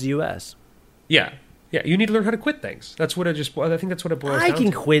Balance US. Yeah. Yeah, you need to learn how to quit things. I think that's what it boils down to. I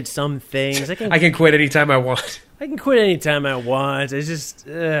can quit some things. I can quit anytime I want. I can quit anytime I want. It's just...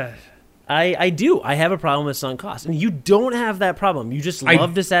 I do. I have a problem with sunk costs. And you don't have that problem. You just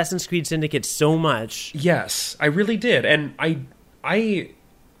loved Assassin's Creed Syndicate so much. Yes, I really did. And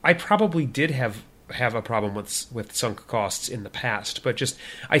I probably did have a problem with sunk costs in the past, but just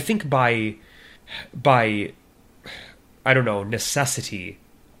I think by I don't know, necessity,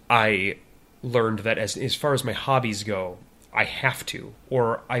 I learned that as far as my hobbies go, I have to,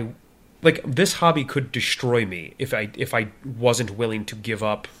 or this hobby could destroy me if I wasn't willing to give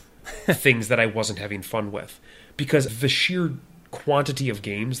up things that I wasn't having fun with, because the sheer quantity of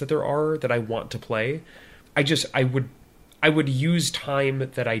games that there are that I want to play, I would use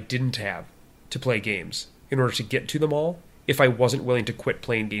time that I didn't have to play games in order to get to them all if I wasn't willing to quit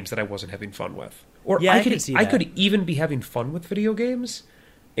playing games that I wasn't having fun with. Or yeah, I could even be having fun with video games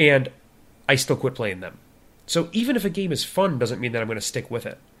and I still quit playing them. So even if a game is fun doesn't mean that I'm going to stick with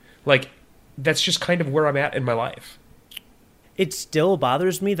it. That's just kind of where I'm at in my life. It still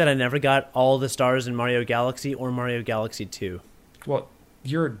bothers me that I never got all the stars in Mario Galaxy or Mario Galaxy 2. Well,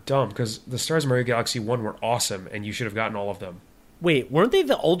 you're dumb, because the stars in Mario Galaxy 1 were awesome, and you should have gotten all of them. Wait, weren't they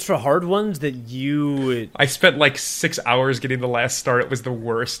the ultra hard ones that you... I spent 6 hours getting the last star. It was the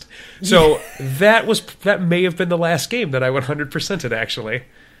worst. So that may have been the last game that I 100%ed, actually.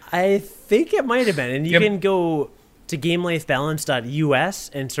 I think it might have been. And you can go to GameLifeBalance.us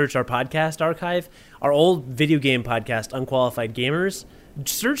and search our podcast archive. Our old video game podcast, Unqualified Gamers.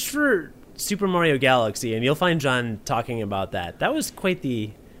 Search for Super Mario Galaxy, and you'll find John talking about that. That was quite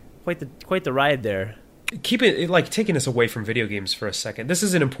the ride there. Keep it taking us away from video games for a second. This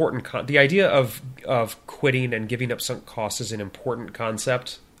is an important the idea of quitting and giving up sunk costs is an important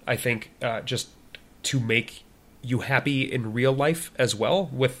concept. I think just to make you happy in real life as well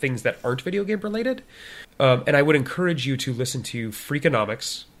with things that aren't video game related. And I would encourage you to listen to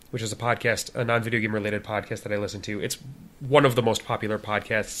Freakonomics, which is a non-video game related podcast that I listen to. It's one of the most popular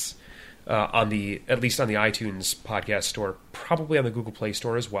podcasts at least on the iTunes podcast store, probably on the Google Play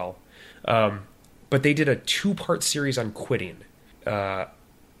Store as well. But they did a 2-part series on quitting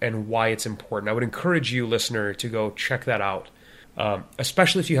and why it's important. I would encourage you, listener, to go check that out,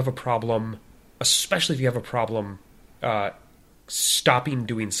 especially if you have a problem. Especially if you have a problem stopping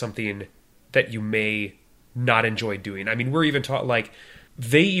doing something that you may not enjoy doing. I mean, we're even taught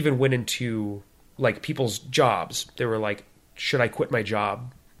they even went into people's jobs. They were like, "Should I quit my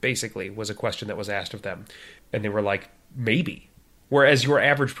job?" Basically, was a question that was asked of them, and they were like, "Maybe." Whereas your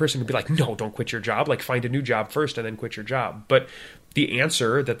average person would be like, no, don't quit your job. Find a new job first and then quit your job. But the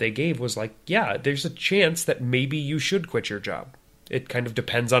answer that they gave was yeah, there's a chance that maybe you should quit your job. It kind of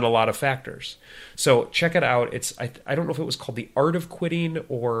depends on a lot of factors. So check it out. It's I don't know if it was called The Art of Quitting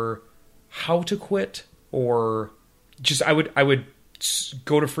or How to Quit, or just I would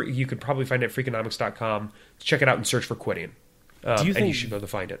go to you could probably find it at Freakonomics.com. Check it out and search for quitting. And you should be able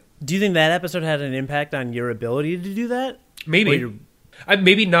to find it. Do you think that episode had an impact on your ability to do that? Maybe.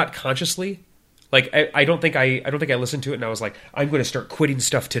 Maybe not consciously. I don't think I listened to it and I was like, I'm going to start quitting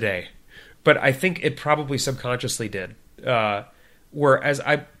stuff today. But I think it probably subconsciously did. Whereas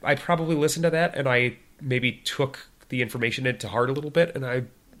I probably listened to that and I maybe took the information into heart a little bit, and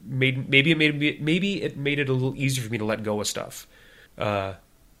maybe it made it a little easier for me to let go of stuff,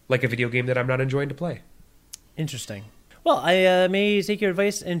 like a video game that I'm not enjoying to play. Interesting. Well, I may take your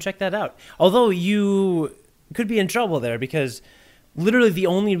advice and check that out. Although you could be in trouble there, because literally the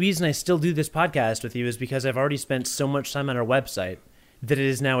only reason I still do this podcast with you is because I've already spent so much time on our website that it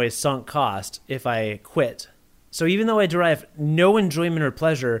is now a sunk cost if I quit. So even though I derive no enjoyment or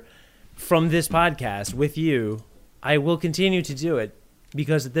pleasure from this podcast with you, I will continue to do it,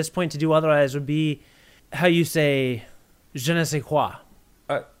 because at this point to do otherwise would be, how you say, je ne sais quoi.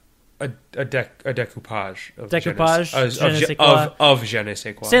 A découpage of découpage of je ne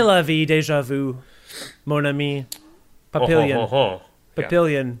sais quoi. C'est la vie, déjà vu, mon ami. Papillion.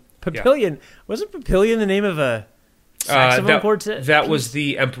 Papillion. Yeah. Papillion. Wasn't Papillion the name of a saxophone quartet? That was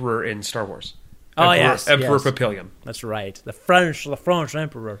the Emperor in Star Wars. Oh, yes. Emperor Papillion. That's right. The French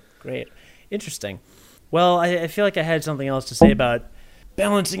Emperor. Great. Interesting. Well, I feel like I had something else to say about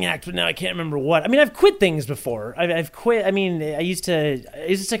balancing act, but now I can't remember what. I mean, I've quit things before. I've quit. I mean, I used to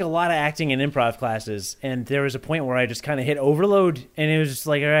take a lot of acting and improv classes, and there was a point where I just kind of hit overload, and it was just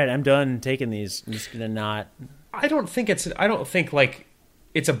like, all right, I'm done taking these. I'm just gonna not. I don't think like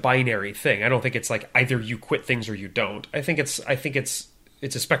it's a binary thing. I don't think it's like either you quit things or you don't. I think it's a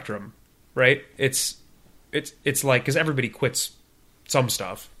spectrum, right? It's like, because everybody quits some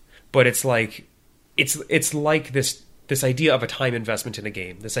stuff, but it's like this idea of a time investment in a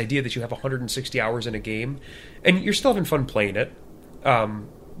game, this idea that you have 160 hours in a game, and you're still having fun playing it,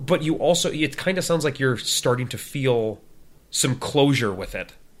 but you also, it kind of sounds like you're starting to feel some closure with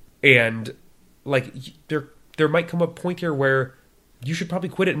it, and like there might come a point here where you should probably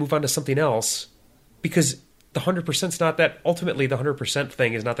quit it and move on to something else, because the 100%'s not that, ultimately the 100%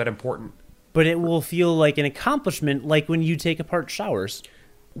 thing is not that important. But it will feel like an accomplishment, like when you take apart showers.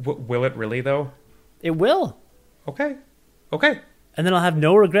 Will it really, though? It will. Okay. And then I'll have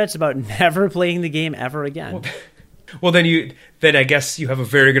no regrets about never playing the game ever again. Well, then I guess you have a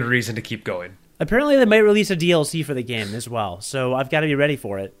very good reason to keep going. Apparently, they might release a DLC for the game as well, so I've got to be ready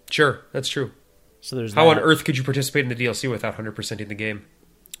for it. Sure, that's true. So there's How that. on earth could you participate in the DLC without 100%ing the game?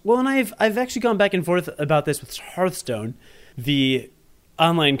 Well, and I've actually gone back and forth about this with Hearthstone, the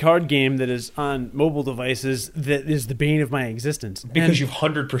online card game that is on mobile devices that is the bane of my existence. Because you've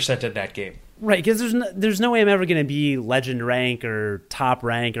 100%ed that game. Right, because there's no way I'm ever going to be legend rank or top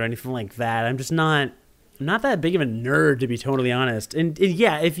rank or anything like that. I'm just not that big of a nerd, to be totally honest. And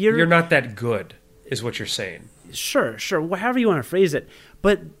yeah, if you're not that good, is what you're saying. Sure, however you want to phrase it.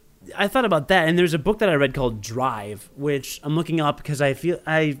 But I thought about that, and there's a book that I read called Drive, which I'm looking up because I feel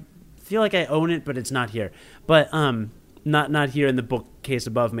like I own it, but it's not here. But not here in the bookcase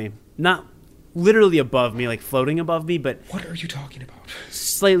above me. Not literally above me, like floating above me, but what are you talking about?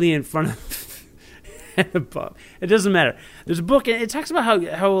 Slightly in front of above. It doesn't matter. There's a book, and it talks about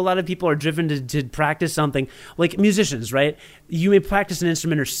how a lot of people are driven to practice something, like musicians, right? You may practice an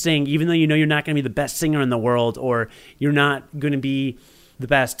instrument or sing, even though you know you're not going to be the best singer in the world, or you're not going to be the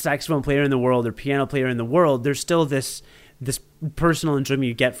best saxophone player in the world or piano player in the world. There's still this personal enjoyment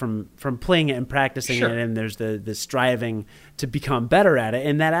you get from playing it and practicing Sure. it, and there's the striving to become better at it,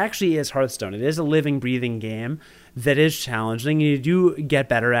 and that actually is Hearthstone. It is a living, breathing game that is challenging, and you do get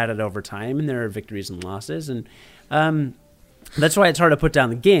better at it over time, and there are victories and losses, and that's why it's hard to put down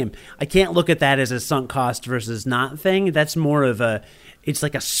the game. I can't look at that as a sunk cost versus not thing. That's more of it's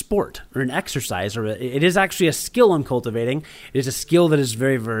like a sport or an exercise, or it is actually a skill I'm cultivating. It is a skill that is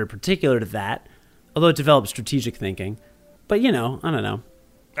very, very particular to that, although it develops strategic thinking. But, I don't know.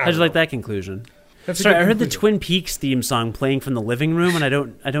 How'd you like that conclusion? Sorry, I heard the Twin Peaks theme song playing from the living room, and I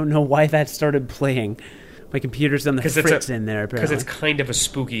don't know why that started playing. My computer's on the fritz in there, apparently. Because it's kind of a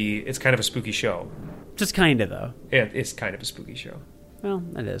spooky show. Just kind of, though. Yeah, it's kind of a spooky show. Well,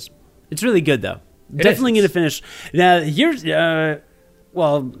 it is. It's really good, though. Definitely going to finish. Now, here's...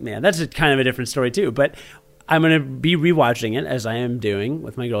 that's a kind of a different story, too, but I'm going to be rewatching it, as I am doing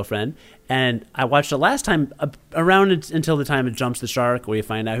with my girlfriend, and I watched it last time around until the time it jumps the shark, where you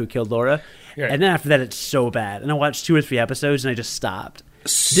find out who killed Laura, and then after that, it's so bad, and I watched 2 or 3 episodes, and I just stopped.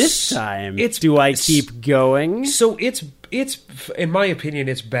 This time, do I keep going? So it's in my opinion,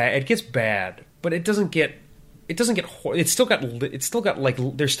 it's bad. It gets bad, but it doesn't get. It's still got like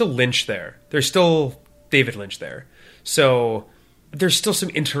there's still Lynch there. There's still David Lynch there. So there's still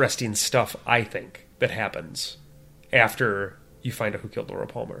some interesting stuff, I think, that happens after you find out who killed Laura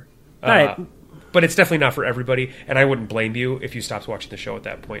Palmer. All right. But it's definitely not for everybody, and I wouldn't blame you if you stopped watching the show at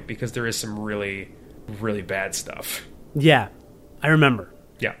that point, because there is some really, really bad stuff. Yeah, I remember.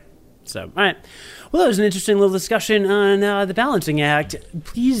 Yeah. So, all right. Well, that was an interesting little discussion on the balancing act.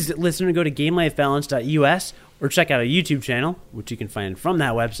 Please, listener, go to GameLifeBalance.us or check out our YouTube channel, which you can find from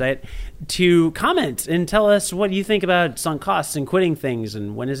that website, to comment and tell us what you think about sunk costs and quitting things,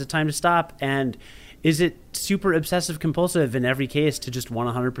 and when is it time to stop, and is it super obsessive compulsive in every case to just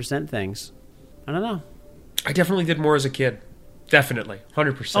want 100% things? I don't know. I definitely did more as a kid. Definitely.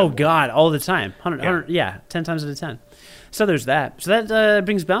 100%. Oh, God, all the time. 100, 10 times out of 10. So there's that. So that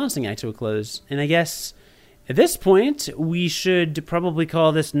brings Balancing Act to a close. And I guess at this point, we should probably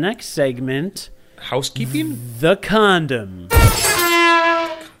call this next segment... Housekeeping? The Condom.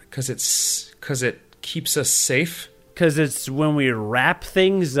 Because it keeps us safe? Because it's when we wrap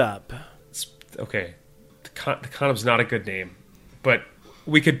things up. Okay. The condom's not a good name, but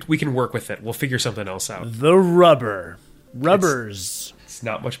we can work with it. We'll figure something else out. The rubber. Rubbers. It's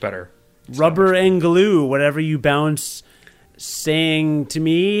not much better. Rubber and glue, whatever you bounce saying to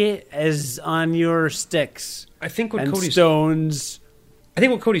me as on your sticks. I think what Cody's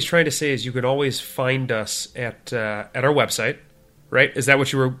trying to say is you can always find us at our website, right? Is that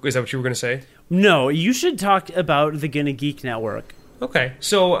what you were going to say? No, you should talk about the Gonna Geek Network. Okay.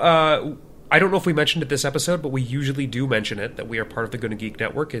 So, I don't know if we mentioned it this episode, but we usually do mention it, that we are part of the Gonna Geek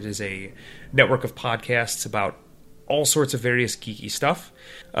Network. It is a network of podcasts about all sorts of various geeky stuff.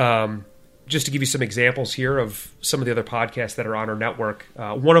 Just to give you some examples here of some of the other podcasts that are on our network.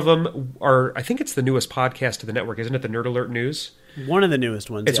 One of them I think it's the newest podcast to the network, isn't it? The Nerd Alert News. One of the newest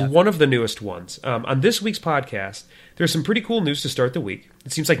ones. It's one of the newest ones. On this week's podcast, there's some pretty cool news to start the week.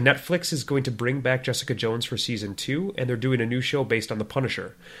 It seems like Netflix is going to bring back Jessica Jones for season 2, and they're doing a new show based on The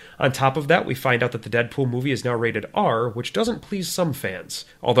Punisher. On top of that, we find out that the Deadpool movie is now rated R, which doesn't please some fans.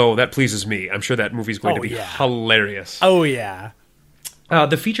 Although that pleases me. I'm sure that movie's going to be hilarious. Oh, yeah.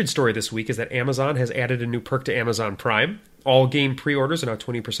 The featured story this week is that Amazon has added a new perk to Amazon Prime. All game pre-orders are now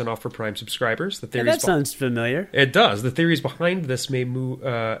 20% off for Prime subscribers. That sounds familiar. It does. The theories behind this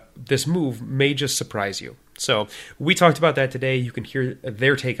move may just surprise you. So we talked about that today. You can hear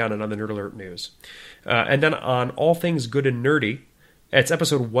their take on it on the Nerd Alert News. And then on All Things Good and Nerdy, it's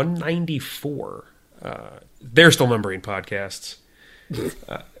episode 194. They're still numbering podcasts.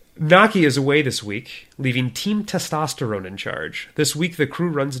 Naki is away this week, leaving Team Testosterone in charge. This week, the crew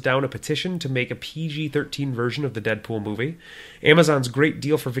runs down a petition to make a PG-13 version of the Deadpool movie, Amazon's great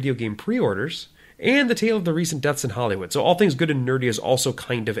deal for video game pre-orders, and the tale of the recent deaths in Hollywood. So All Things Good and Nerdy is also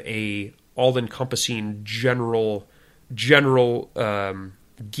kind of a all-encompassing, general geeky-themed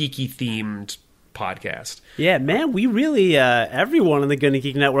podcast. Yeah, man, we really, everyone on the Gonna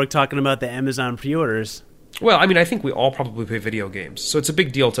Geek Network talking about the Amazon pre-orders. Well, I mean, I think we all probably play video games, so it's a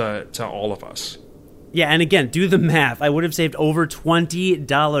big deal to all of us. Yeah, and again, do the math. I would have saved over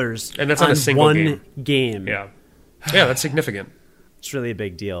 $20 and that's on a single one game. Yeah, that's significant. It's really a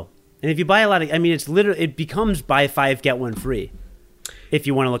big deal. And if you buy a lot of, I mean, it becomes buy 5 get 1 free. If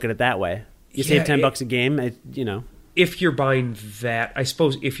you want to look at it that way, you save $10 a game. If you're buying that, I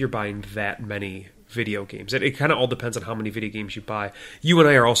suppose, if you're buying that many video games, it kind of all depends on how many video games you buy. You and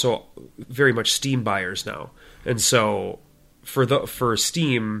I are also very much Steam buyers now, and so for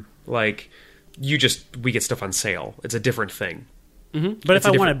Steam, like we get stuff on sale. It's a different thing. Mm-hmm. But if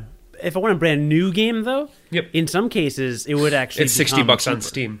I want a brand new game, though, in some cases it would actually it's $60 on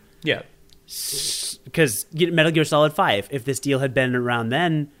Steam. Yeah, because Metal Gear Solid 5. If this deal had been around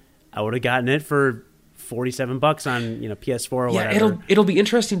then, I would have gotten it for $47 on PS4 or whatever. It'll be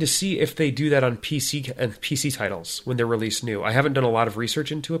interesting to see if they do that on PC and PC titles when they're released new. I haven't done a lot of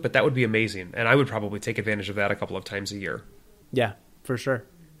research into it, but that would be amazing, and I would probably take advantage of that a couple of times a year. Yeah, for sure.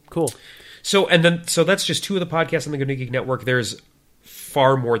 Cool. So that's just 2 of the podcasts on the Good Geek Network. There's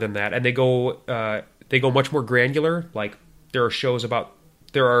far more than that, and they go much more granular. Like there are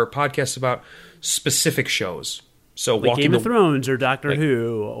podcasts about specific shows. So like Game of Thrones or Doctor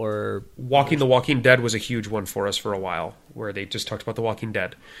Who or Walking the Walking Dead was a huge one for us for a while, where they just talked about The Walking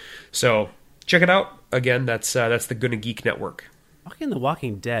Dead. So check it out. Again, that's the Gonna Geek Network. Walking the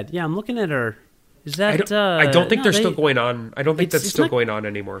Walking Dead. Yeah, I'm looking at her. Is that? I don't think they're still going on. I don't think that's still going on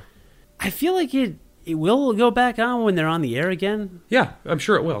anymore. I feel like it will go back on when they're on the air again. Yeah, I'm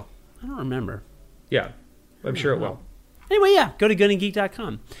sure it will. I don't remember. Yeah, I'm sure it will. Anyway, yeah, go to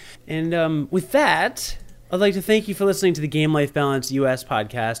gunnygeek.com. And with that, I'd like to thank you for listening to the Game Life Balance US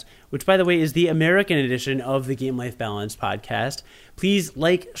podcast, which, by the way, is the American edition of the Game Life Balance podcast. Please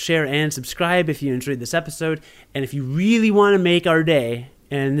like, share, and subscribe if you enjoyed this episode. And if you really want to make our day,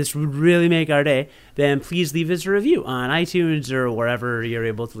 and this would really make our day, then please leave us a review on iTunes or wherever you're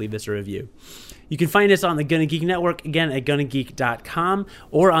able to leave us a review. You can find us on the Gonna Geek Network, again, at gunnageek.com,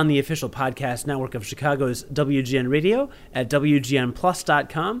 or on the official podcast network of Chicago's WGN Radio at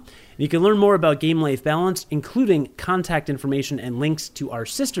WGNplus.com. And you can learn more about Game Life Balance, including contact information and links to our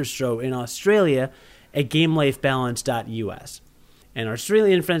sister show in Australia at GameLifeBalance.us. And our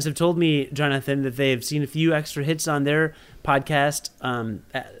Australian friends have told me, Jonathan, that they've seen a few extra hits on their podcast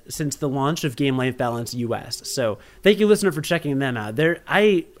since the launch of Game Life Balance US. So thank you, listener, for checking them out.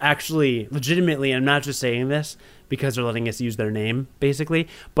 I actually legitimately am not just saying this because they're letting us use their name, basically,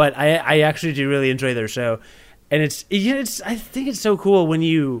 but I actually do really enjoy their show. And I think it's so cool when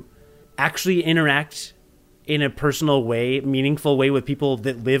you actually interact in a personal way, meaningful way with people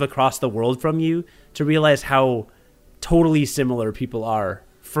that live across the world from you, to realize how totally similar people are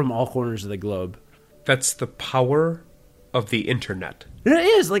from all corners of the globe. That's the power of the internet. It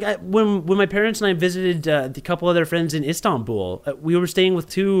is. Like when my parents and I visited a couple other friends in Istanbul, we were staying with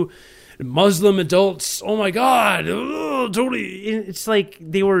 2 Muslim adults. Oh my God. Totally. It's like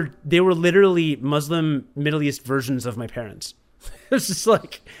they were literally Muslim Middle East versions of my parents. It's just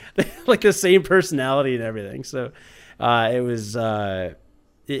like the same personality and everything. So it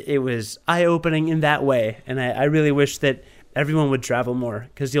was eye-opening in that way, and I really wish that everyone would travel more,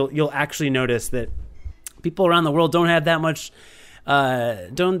 because you'll actually notice that people around the world don't have that much,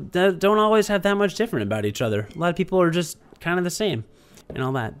 don't always have that much different about each other. A lot of people are just kind of the same and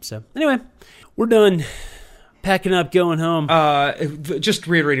all that. So anyway, we're done. Packing up, going home. Just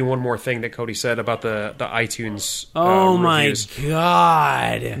reiterating one more thing that Cody said about the iTunes Oh my reviews.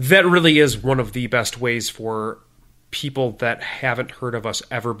 God. That really is one of the best ways for people that haven't heard of us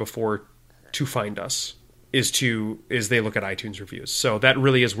ever before to find us, is they look at iTunes reviews. So that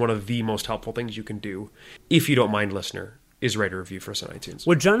really is one of the most helpful things you can do, if you don't mind, listener, is write a review for us on iTunes.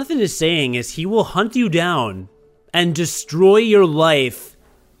 What Jonathan is saying is he will hunt you down and destroy your life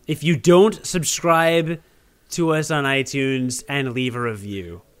if you don't subscribe to us on iTunes and leave a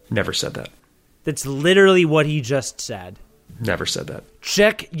review. Never said that. That's literally what he just said. Never said that.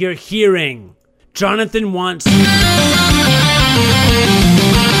 Check your hearing. Jonathan wants...